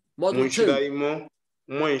moon. Model 2,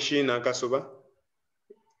 mwenshi na kasoba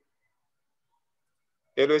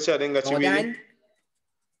ero chalenga chibili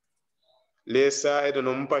lesa edo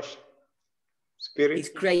no mpashi spirit is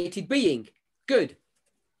created being. Good.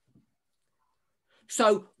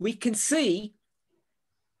 So we can see,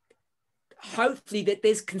 hopefully, that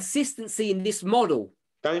there's consistency in this model.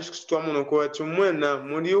 The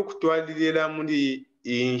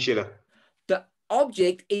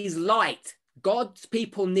object is light. God's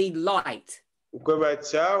people need light.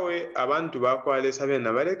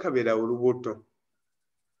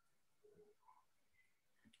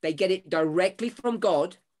 They get it directly from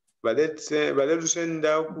God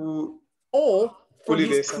or from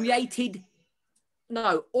his created,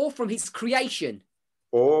 or from his creation.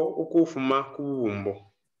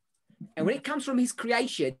 And when it comes from his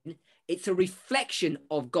creation, it's a reflection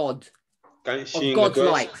of God, of God's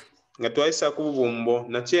light. Let me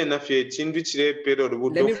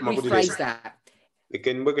rephrase that.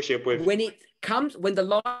 When the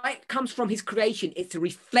light comes from his creation, it's a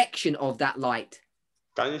reflection of that light.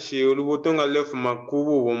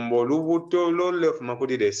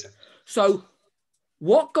 So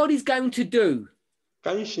what God is going to do,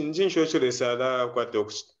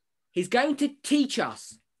 he's going to teach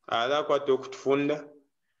us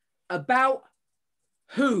about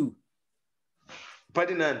who?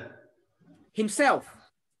 Himself.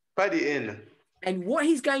 And what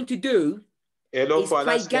he's going to do is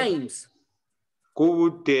play games.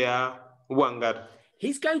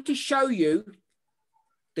 He's going to show you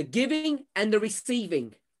the giving and the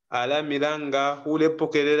receiving. And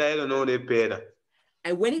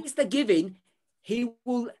when it's the giving, he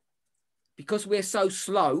will, because we're so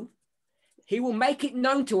slow, he will make it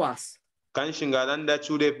known to us.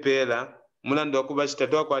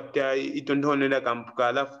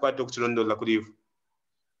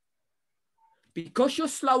 Because you're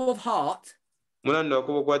slow of heart, when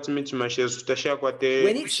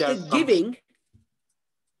it's the giving,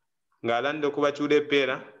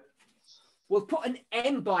 we'll put an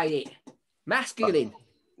M by it, masculine.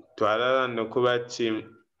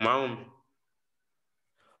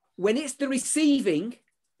 When it's the receiving,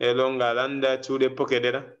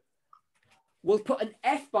 we'll put an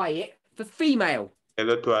F by it for female.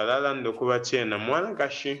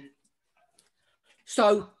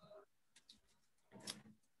 So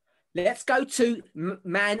let's go to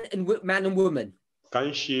man and woman.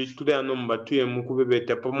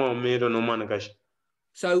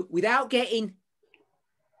 So without getting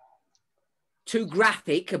too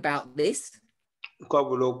graphic about this,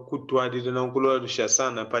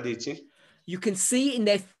 you can see in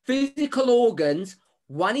their physical organs,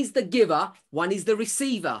 one is the giver, one is the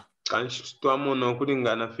receiver.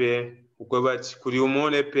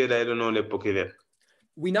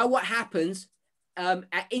 We know what happens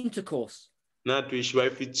at intercourse.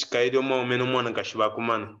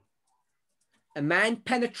 A man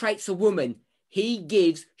penetrates a woman. He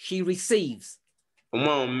gives, she receives.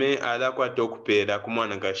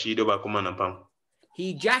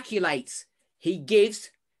 He ejaculates. He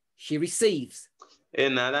gives, she receives. So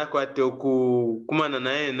what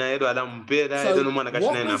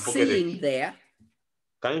we're seeing there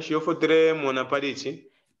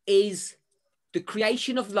is the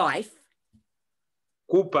creation of life,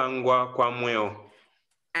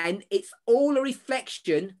 and it's all a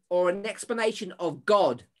reflection or an explanation of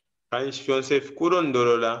God.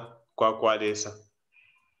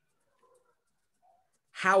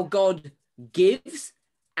 How God gives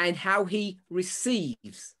and how he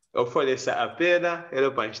receives. And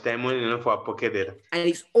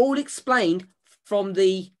it's all explained from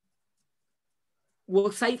the,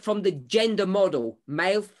 we'll say, from the gender model,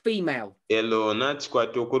 male, female. When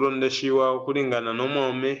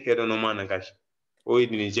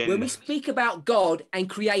we speak about God and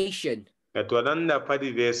creation,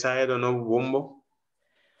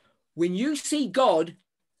 when you see God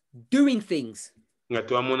doing things,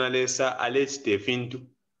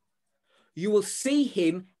 you will see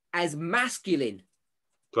him as masculine.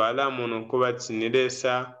 When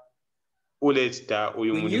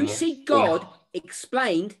you see God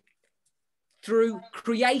explained through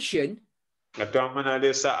creation,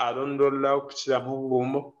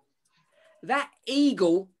 that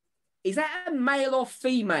eagle, is that a male or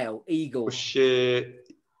female eagle?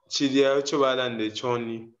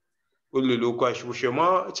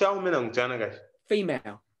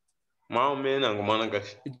 Female.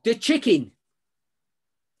 The chicken.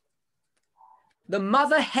 The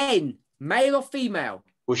mother hen, male or female?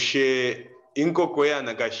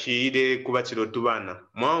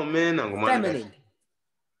 Feminine.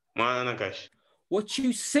 What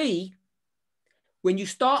you see when you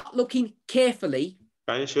start looking carefully,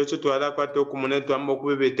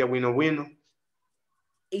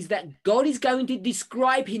 is that God is going to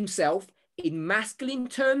describe himself in masculine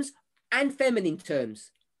terms and feminine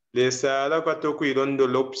terms. When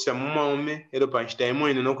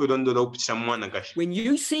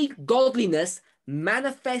you see godliness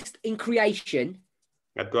manifest in creation,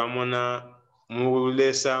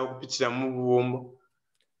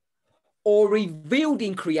 or revealed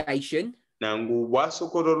in creation,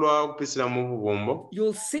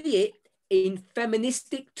 you'll see it in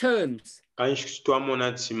feministic terms. When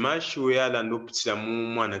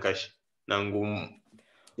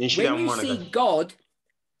you see God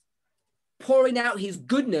pouring out his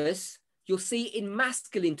goodness, you'll see it in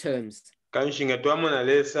masculine terms. Now,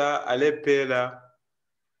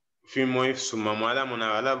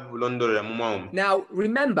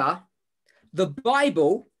 remember, the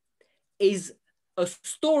Bible is a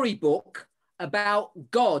storybook about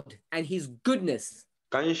God and his goodness.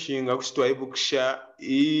 The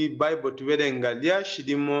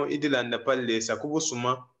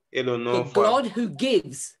God who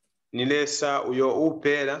gives.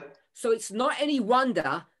 So it's not any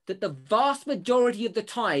wonder that the vast majority of the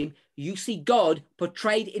time you see God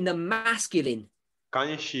portrayed in the masculine.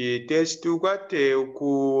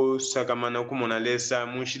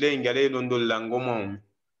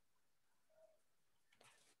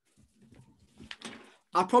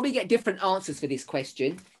 I'll probably get different answers for this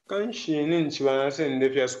question.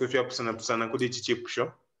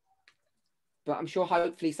 But I'm sure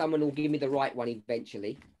hopefully someone will give me the right one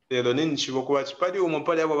eventually.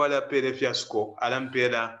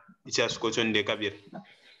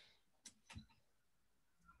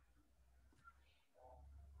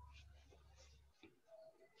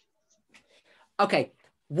 Okay,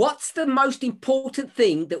 what's the most important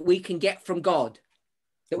thing that we can get from God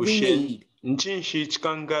that we need? And I'm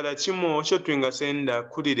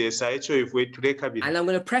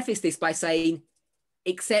going to preface this by saying,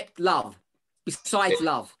 except love, besides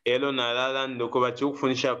love. I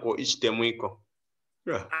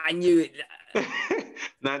knew it.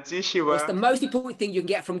 What's the most important thing you can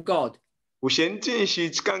get from God?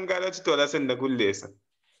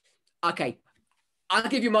 Okay, I'll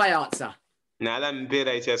give you my answer.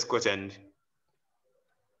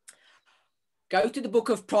 Go to the book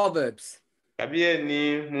of Proverbs. And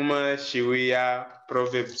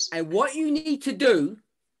what you need to do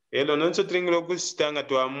is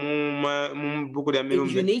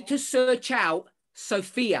you need to search out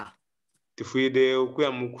Sophia.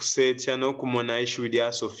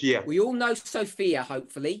 We all know Sophia,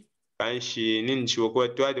 hopefully.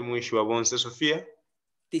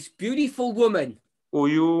 This beautiful woman. Go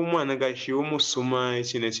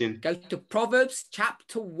to Proverbs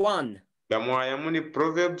chapter 1.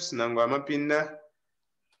 Proverbs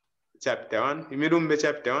chapter 1.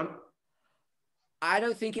 I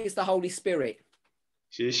don't think it's the Holy Spirit.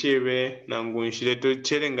 Verse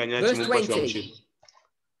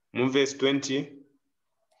 20.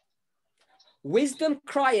 Wisdom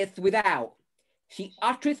crieth without, she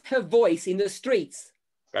uttereth her voice in the streets.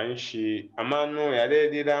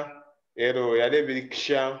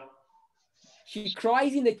 She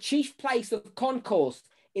cries in the chief place of concourse,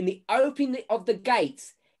 in the opening of the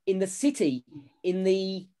gates, in the city,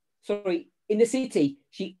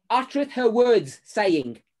 she uttereth her words,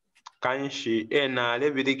 saying.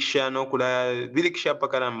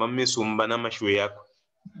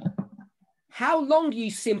 How long,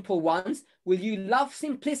 you simple ones, will you love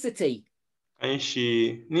simplicity? And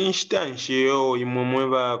the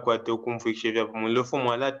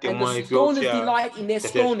scorners delight in their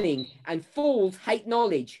scorning, and fools hate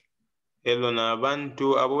knowledge.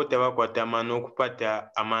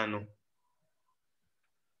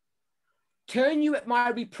 Turn you at my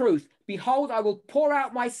reproof. Behold, I will pour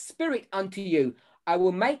out my spirit unto you. I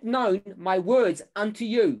will make known my words unto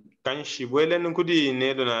you.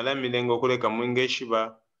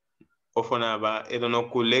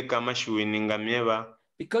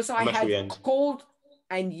 Because I have called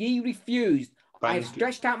and ye refused, I have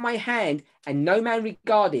stretched out my hand and no man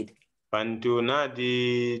regarded.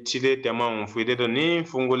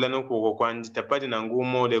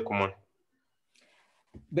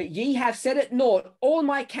 But ye have set at naught all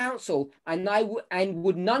my counsel, and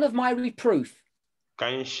would none of my reproof.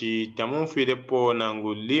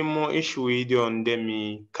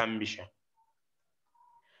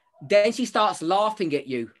 Then she starts laughing at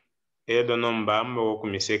you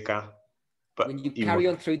when you carry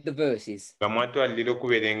on through the verses.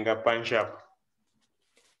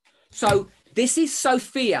 So this is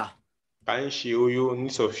Sophia.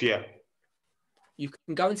 You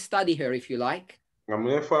can go and study her if you like.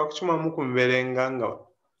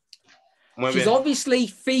 She's obviously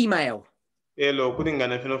female.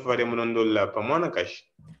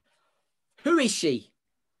 Who is she?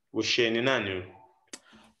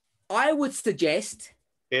 I would suggest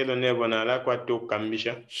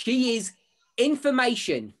she is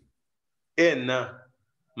information.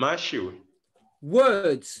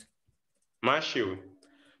 Words.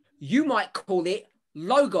 You might call it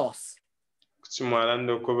logos.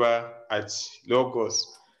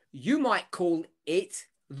 You might call it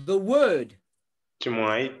the word.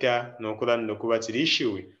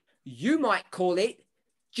 You might call it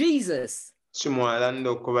Jesus.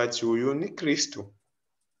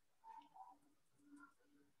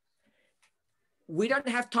 We don't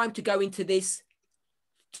have time to go into this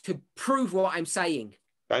to prove what I'm saying.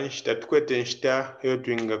 But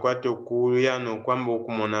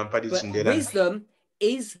wisdom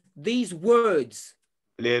is these words.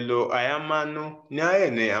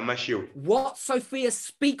 What Sophia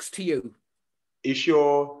speaks to you. The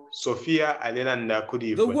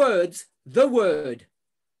words, the word.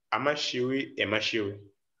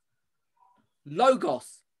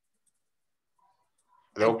 Logos.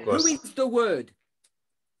 And who is the word?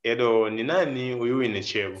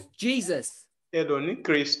 Jesus.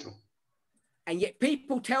 And yet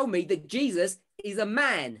people tell me that Jesus is a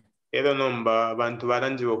man. And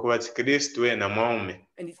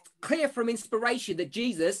it's clear from inspiration that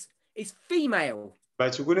Jesus is female.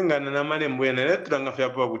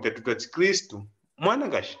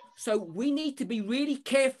 So we need to be really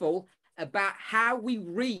careful about how we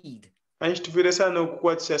read.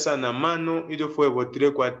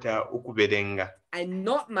 And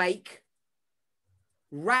not make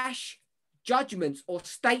rash judgments or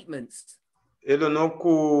statements. When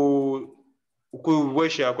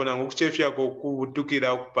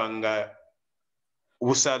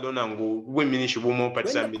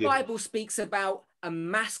the Bible speaks about a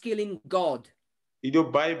masculine God,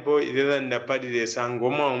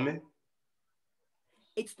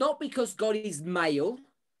 it's not because God is male.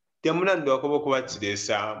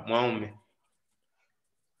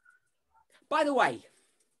 By the way,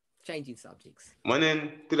 changing subjects.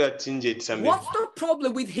 What's the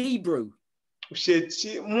problem with Hebrew?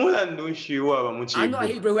 I'm not a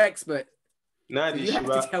Hebrew expert. So you have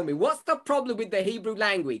to tell me, what's the problem with the Hebrew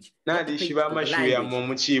language? Not the people, the language.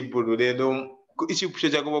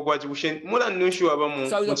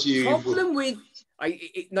 So the problem with,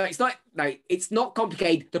 it's not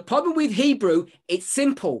complicated. The problem with Hebrew, it's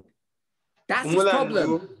simple. That's the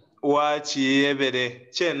problem.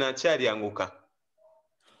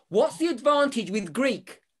 What's the advantage with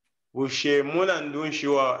Greek? Why is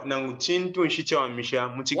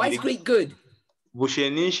Greek good?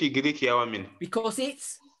 Because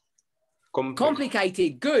it's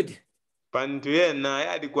complicated. Good. What's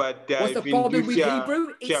the problem with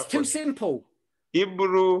Hebrew? It's too simple.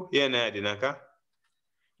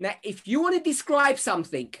 Now, if you want to describe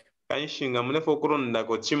something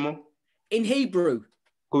in Hebrew,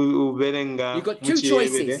 you've got two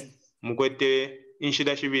choices.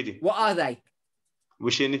 What are they?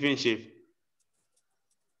 It's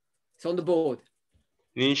on the board.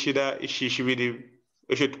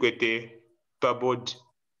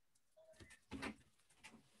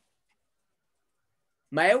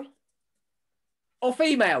 Male or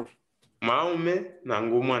female?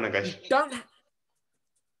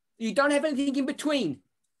 You don't have anything in between.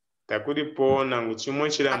 I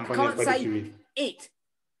can't say it.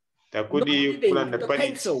 Not living, the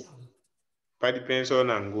pencil.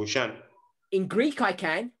 In Greek, I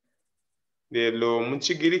can. In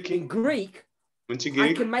Greek,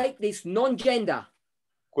 I can make this non-gender.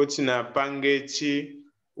 But in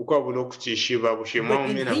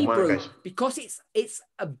Hebrew, because it's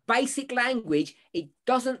a basic language, it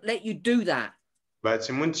doesn't let you do that. Now, as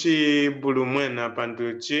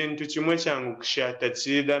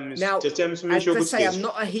I say, I'm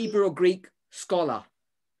not a Hebrew or Greek scholar.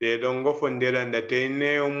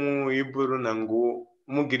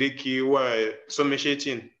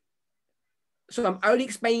 So I'm only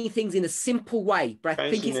explaining things in a simple way, but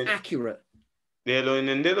I think it's accurate. In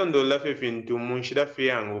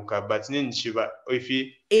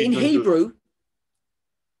Hebrew,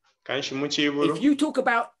 if you talk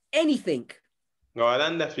about anything, you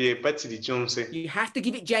have to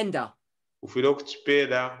give it gender.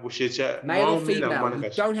 Male or female, you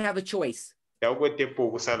don't have a choice.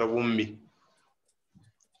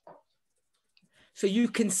 So you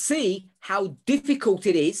can see how difficult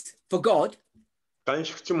it is for God. I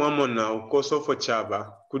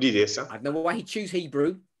don't know why he chose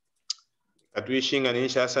Hebrew.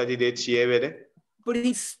 But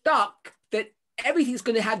he's stuck that everything's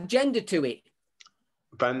going to have gender to it.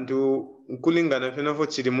 Pantu kulingana fena fo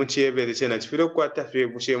chiri muchiebere chena chifiro kwata fe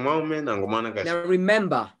bushe mwaume na ngomwana kashi. Now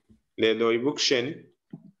remember Lelo ibuksheni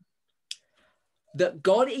that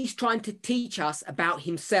God is trying to teach us about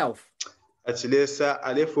himself. Achilesa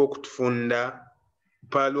alefo kutufunda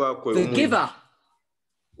palwa kwe The giver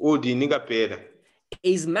udi niga pera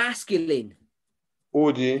is masculine.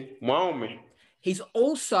 Udi mwaume. He's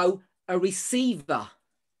also a receiver.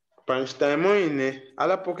 Or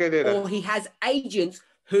he has agents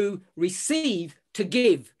who receive to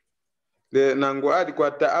give. Like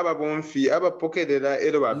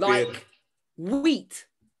wheat.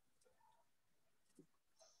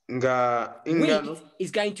 Wheat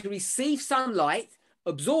is going to receive sunlight,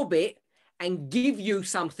 absorb it, and give you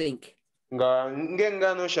something. So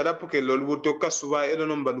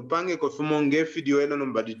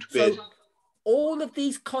all of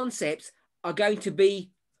these concepts are going to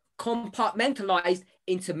be compartmentalized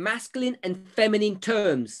into masculine and feminine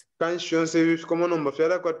terms.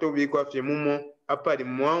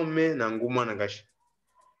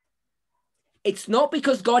 It's not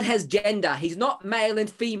because God has gender. He's not male and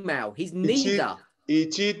female. He's neither.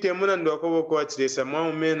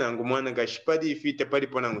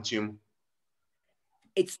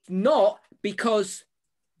 It's not because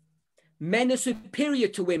men are superior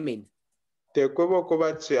to women. What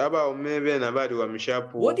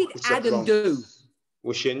did Adam do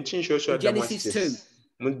in Genesis 2?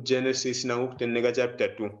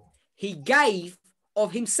 He gave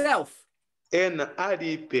of himself. So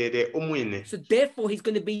therefore he's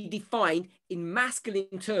going to be defined in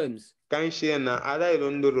masculine terms.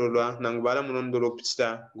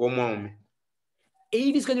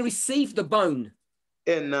 Eve is going to receive the bone.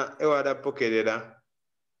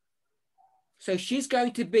 So she's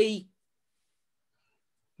going to be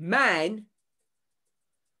man,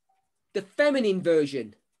 the feminine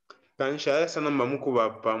version.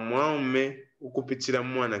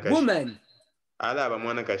 Woman.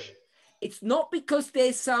 It's not because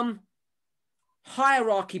there's some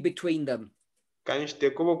hierarchy between them.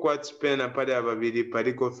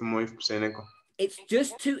 It's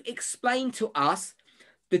just to explain to us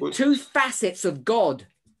the two facets of God.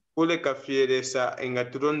 How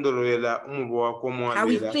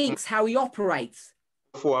he thinks, how he operates.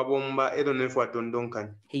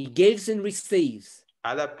 He gives and receives.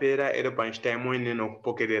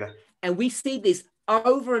 And we see this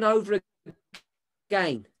over and over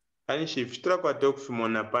again.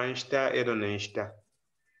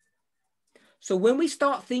 So when we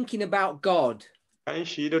start thinking about God, and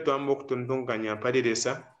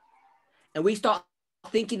we start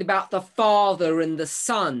thinking about the Father and the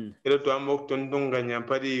Son,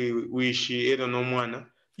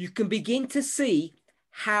 you can begin to see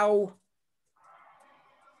how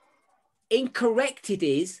incorrect it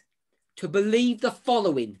is to believe the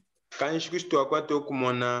following.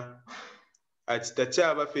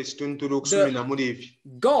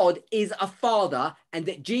 God is a father and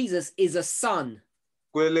that Jesus is a son.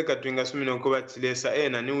 In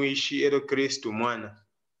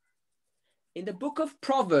the book of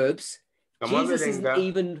Proverbs, Jesus isn't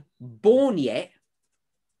even born yet.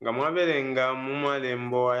 He's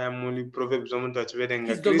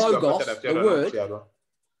the Logos, the Word.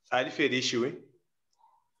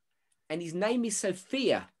 And his name is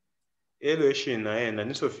Sophia.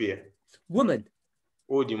 Woman.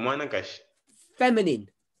 Feminine.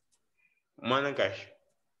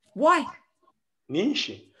 Why?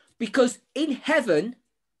 Because in heaven,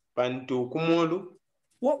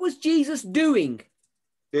 what was Jesus doing?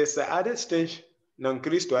 Was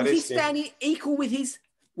he standing equal with his,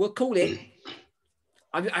 we'll call it,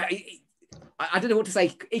 I don't know what to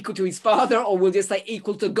say, equal to his father, or we'll just say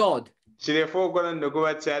equal to God?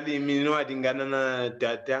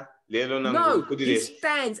 No, he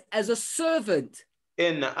stands as a servant.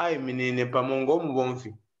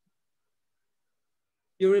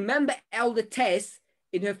 You remember Elder Tess,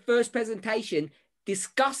 in her first presentation,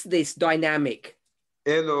 discussed this dynamic.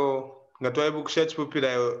 This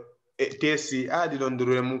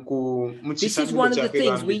is one of the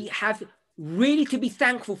things we have really to be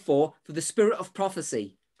thankful for the spirit of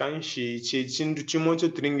prophecy.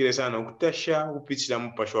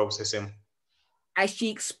 As she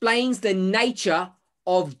explains the nature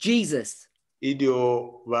of Jesus. Not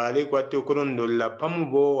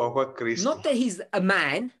that he's a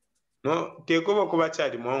man.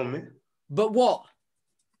 But what?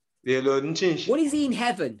 What is he in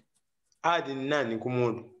heaven?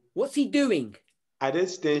 What's he doing?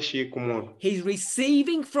 He's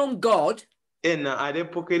receiving from God. ena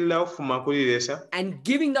alepokerera ofuma kuliresa and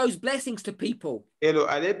giving those blessings to people, ero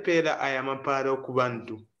alepeera aya mapaalo ku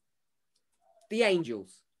bantu the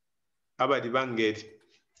angels. abali bangeri.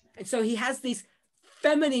 And so he has this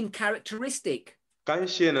feminine characteristic.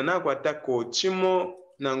 Kanshi eno nakwatako kimo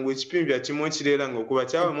nangu ekipimvya kimo ekireera ng'okuba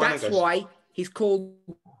kyawe And mwana that's kashi. why he's called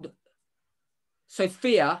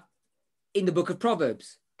Sophia in the book of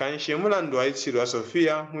Proverbs. Kanshi emulandu ayitibwa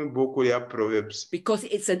Sophia mu ibbuuku lya Proverbs. Because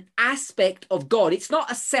it's an aspect of God. It's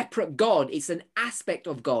not a separate God. It's an aspect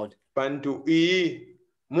of God. Bantu iyi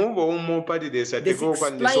mubo umupaliresa This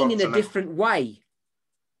explained in a different way.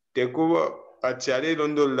 Tekuba atyale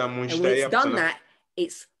londola mu And when nshita it's done that,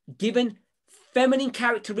 it's given feminine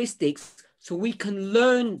characteristics so we can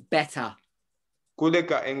learn better.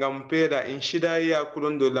 Kuleka enga mpeera enshita ya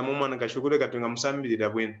kulondola mu mwana kashi kuleka tunga musambirira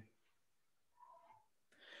bwino.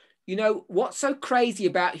 You know, what's so crazy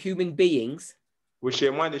about human beings is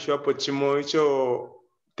that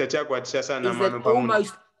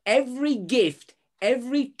almost every gift,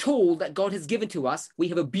 every tool that God has given to us, we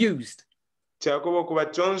have abused. The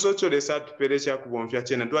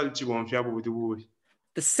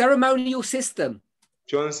ceremonial system,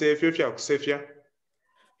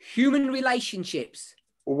 human relationships,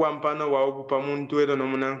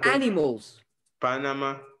 animals,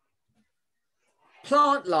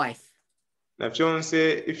 plant life,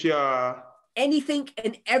 anything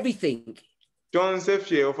and everything.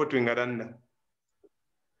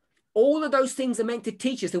 All of those things are meant to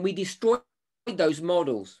teach us, and we destroy those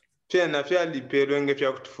models. Now,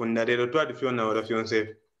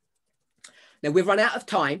 we've run out of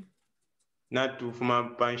time, but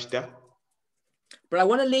I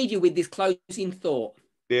want to leave you with this closing thought.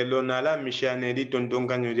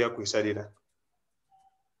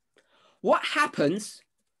 What happens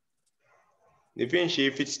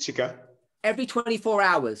every 24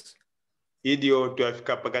 hours?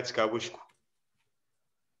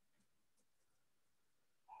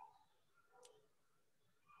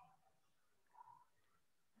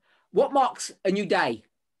 What marks a new day?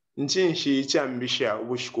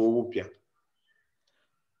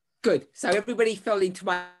 Good. So everybody fell into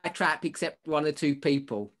my trap except one or two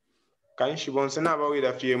people.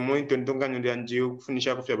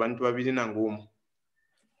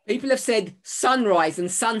 People have said sunrise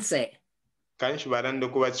and sunset.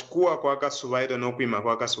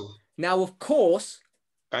 Now, of course,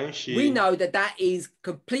 we know that that is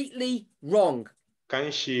completely wrong.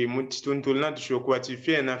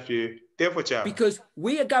 Because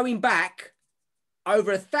we are going back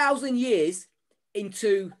over 1,000 years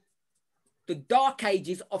into the dark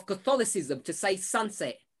ages of Catholicism to say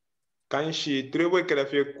sunset. We do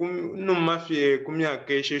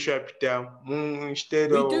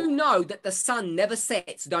know that the sun never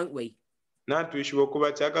sets, don't we? And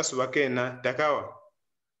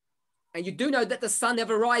you do know that the sun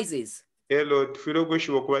never rises.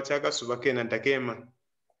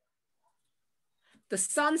 The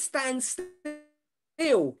sun stands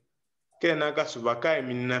still.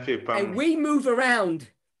 And we move around.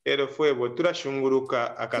 So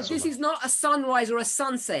this is not a sunrise or a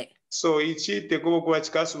sunset.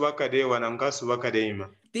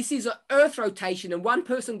 This is an earth rotation, and one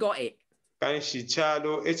person got it.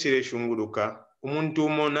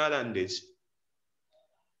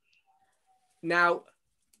 Now,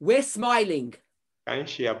 we're smiling. And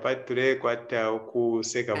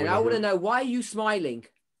I want to know, why are you smiling?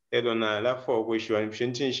 Because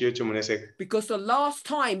the last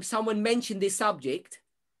time someone mentioned this subject,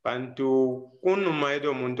 they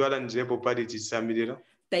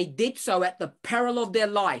did so at the peril of their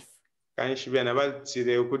life. Who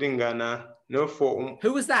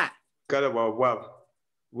was that?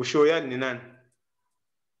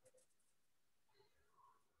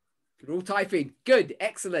 You're all typing. Good,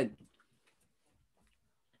 excellent.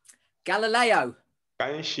 Galileo.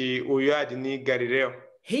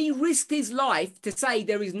 He risked his life to say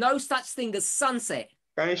there is no such thing as sunset.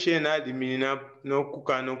 And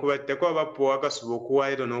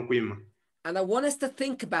I want us to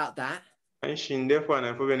think about that,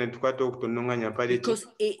 because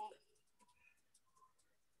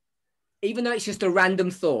even though it's just a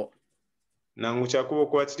random thought, it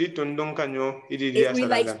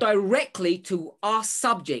relates directly to our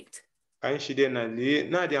subject.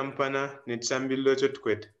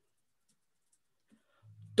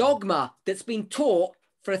 Dogma that's been taught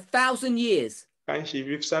for 1,000 years.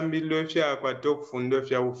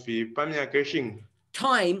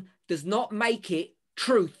 Time does not make it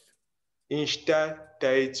truth.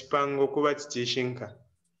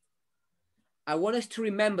 I want us to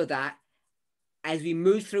remember that as we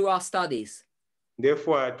move through our studies.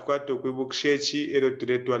 Therefore, tukwata okwibukisha eki era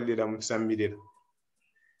tuletwalira mu kisambiriro.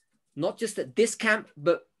 Not just at this camp,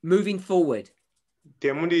 but moving forward.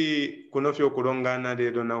 Temuli kunofya okulongana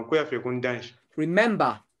leero nakweyaffe kuntanshi.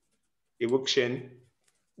 Remember, ibukisheni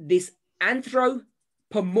this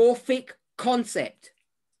anthropomorphic concept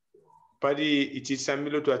pali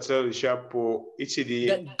ikisambiro twatira lishapo ichiri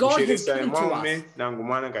that God has given to us. nangu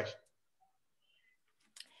mwana kashi.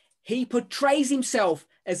 He portrays himself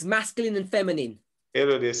as masculine and feminine.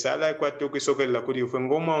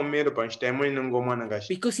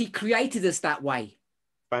 Because he created us that way.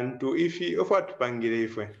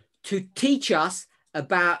 To teach us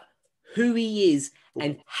about who he is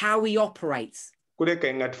and how he operates.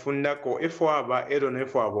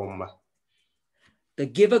 The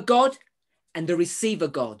giver God and the receiver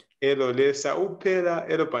God.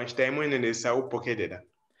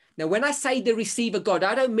 Now, when I say the receiver God,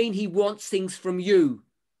 I don't mean he wants things from you.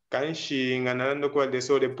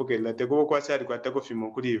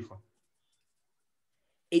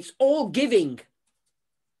 It's all giving.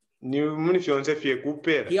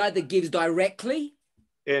 He either gives directly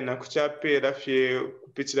or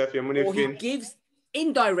he gives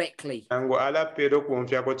indirectly.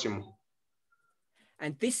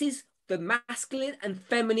 And this is the masculine and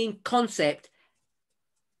feminine concept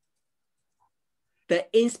that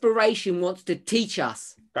inspiration wants to teach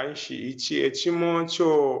us. So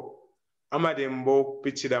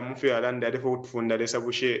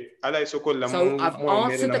I've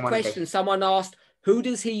answered the question someone asked, who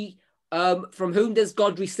does he from whom does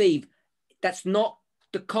God receive? That's not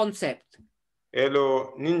the concept.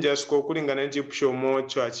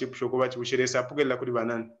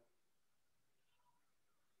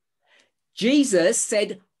 Jesus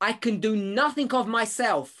said, I can do nothing of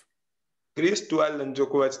myself. I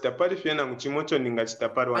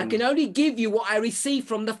can only give you what I receive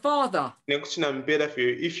from the Father.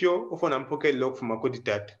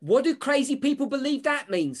 What do crazy people believe that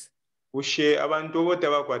means?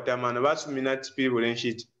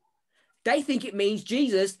 They think it means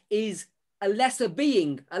Jesus is a lesser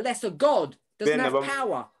being, a lesser God, doesn't have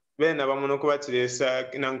power.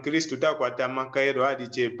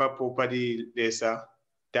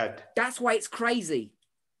 That's why it's crazy.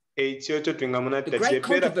 The great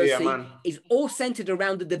controversy is all centered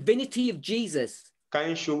around the divinity of Jesus.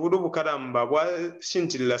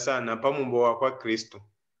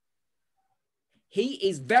 He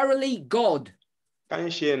is verily God.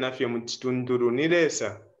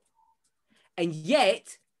 And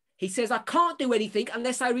yet, he says, I can't do anything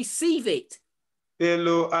unless I receive it.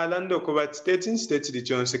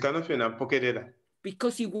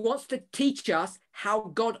 Because he wants to teach us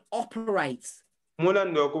how God operates. He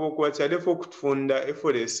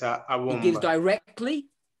gives directly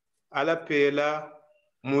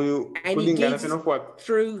and he gives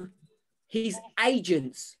through his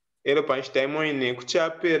agents. And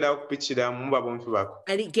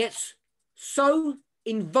it gets so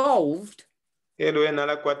involved that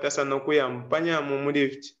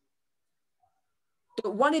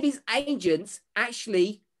one of his agents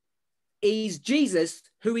actually is Jesus,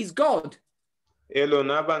 who is God.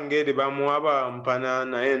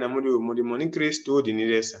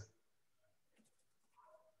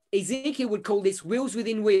 Ezekiel would call this wheels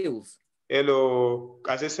within wheels.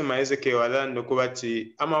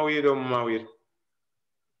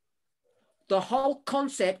 The whole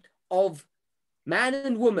concept of man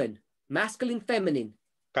and woman, masculine, feminine,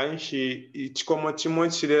 it's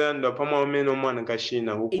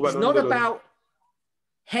not about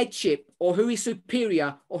headship or who is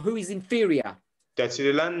superior or who is inferior.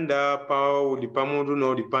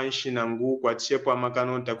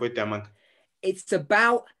 It's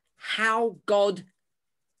about how God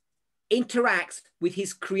interacts with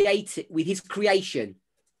his creation.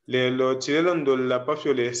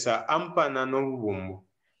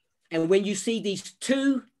 And when you see these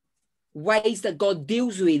two ways that God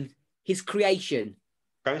deals with his creation,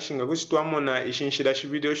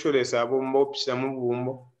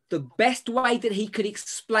 the best way that he could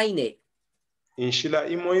explain it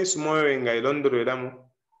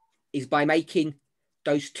is by making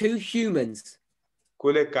those two humans,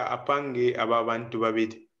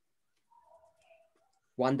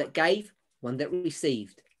 one that gave, one that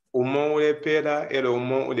received. And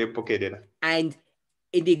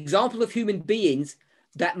in the example of human beings,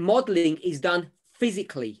 that modeling is done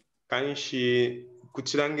physically.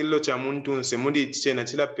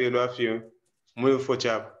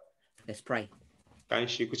 Let's pray.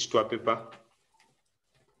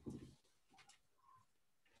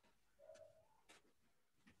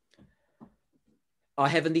 Our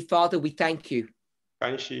Heavenly Father, we thank you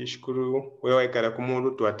Kanshi shukuru wewe ikara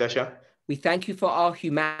kumuru twatasha. We thank you for our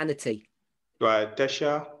humanity.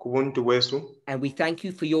 Twatasha kubuntu bwesu. And we thank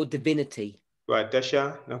you for your divinity.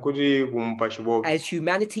 Twatasha nakuri bumpashi bwobi. As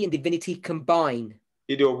humanity and divinity combine,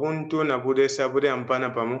 Idi obuntu na budesa bude ampana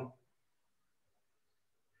pamu.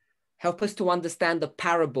 Help us to understand the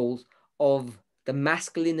parables of the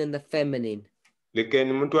masculine and the feminine.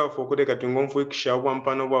 Lekeni mtu afokude katungo ikisha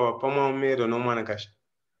wampano bwa pama umero no mwana kasha.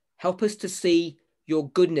 Help us to see your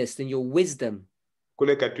goodness and your wisdom.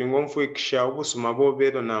 Kule katungo ikisha ubusuma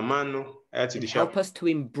bobedo na mano and help us to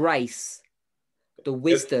embrace the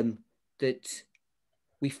wisdom that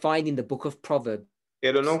we find in the book of Proverbs.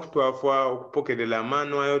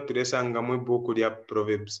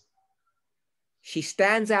 She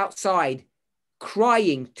stands outside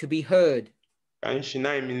crying to be heard.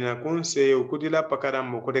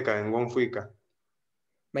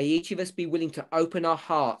 May each of us be willing to open our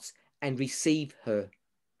hearts and receive her.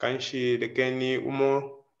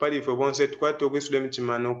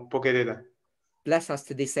 Bless us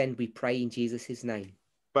to this end, we pray in Jesus' name.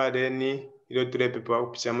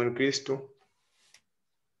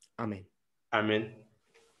 Amen. Amen.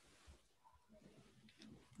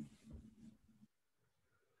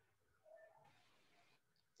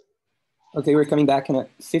 Okay, we're coming back in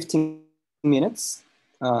 15 minutes,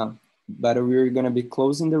 but we're going to be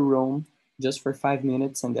closing the room just for 5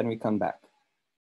 minutes and then we come back.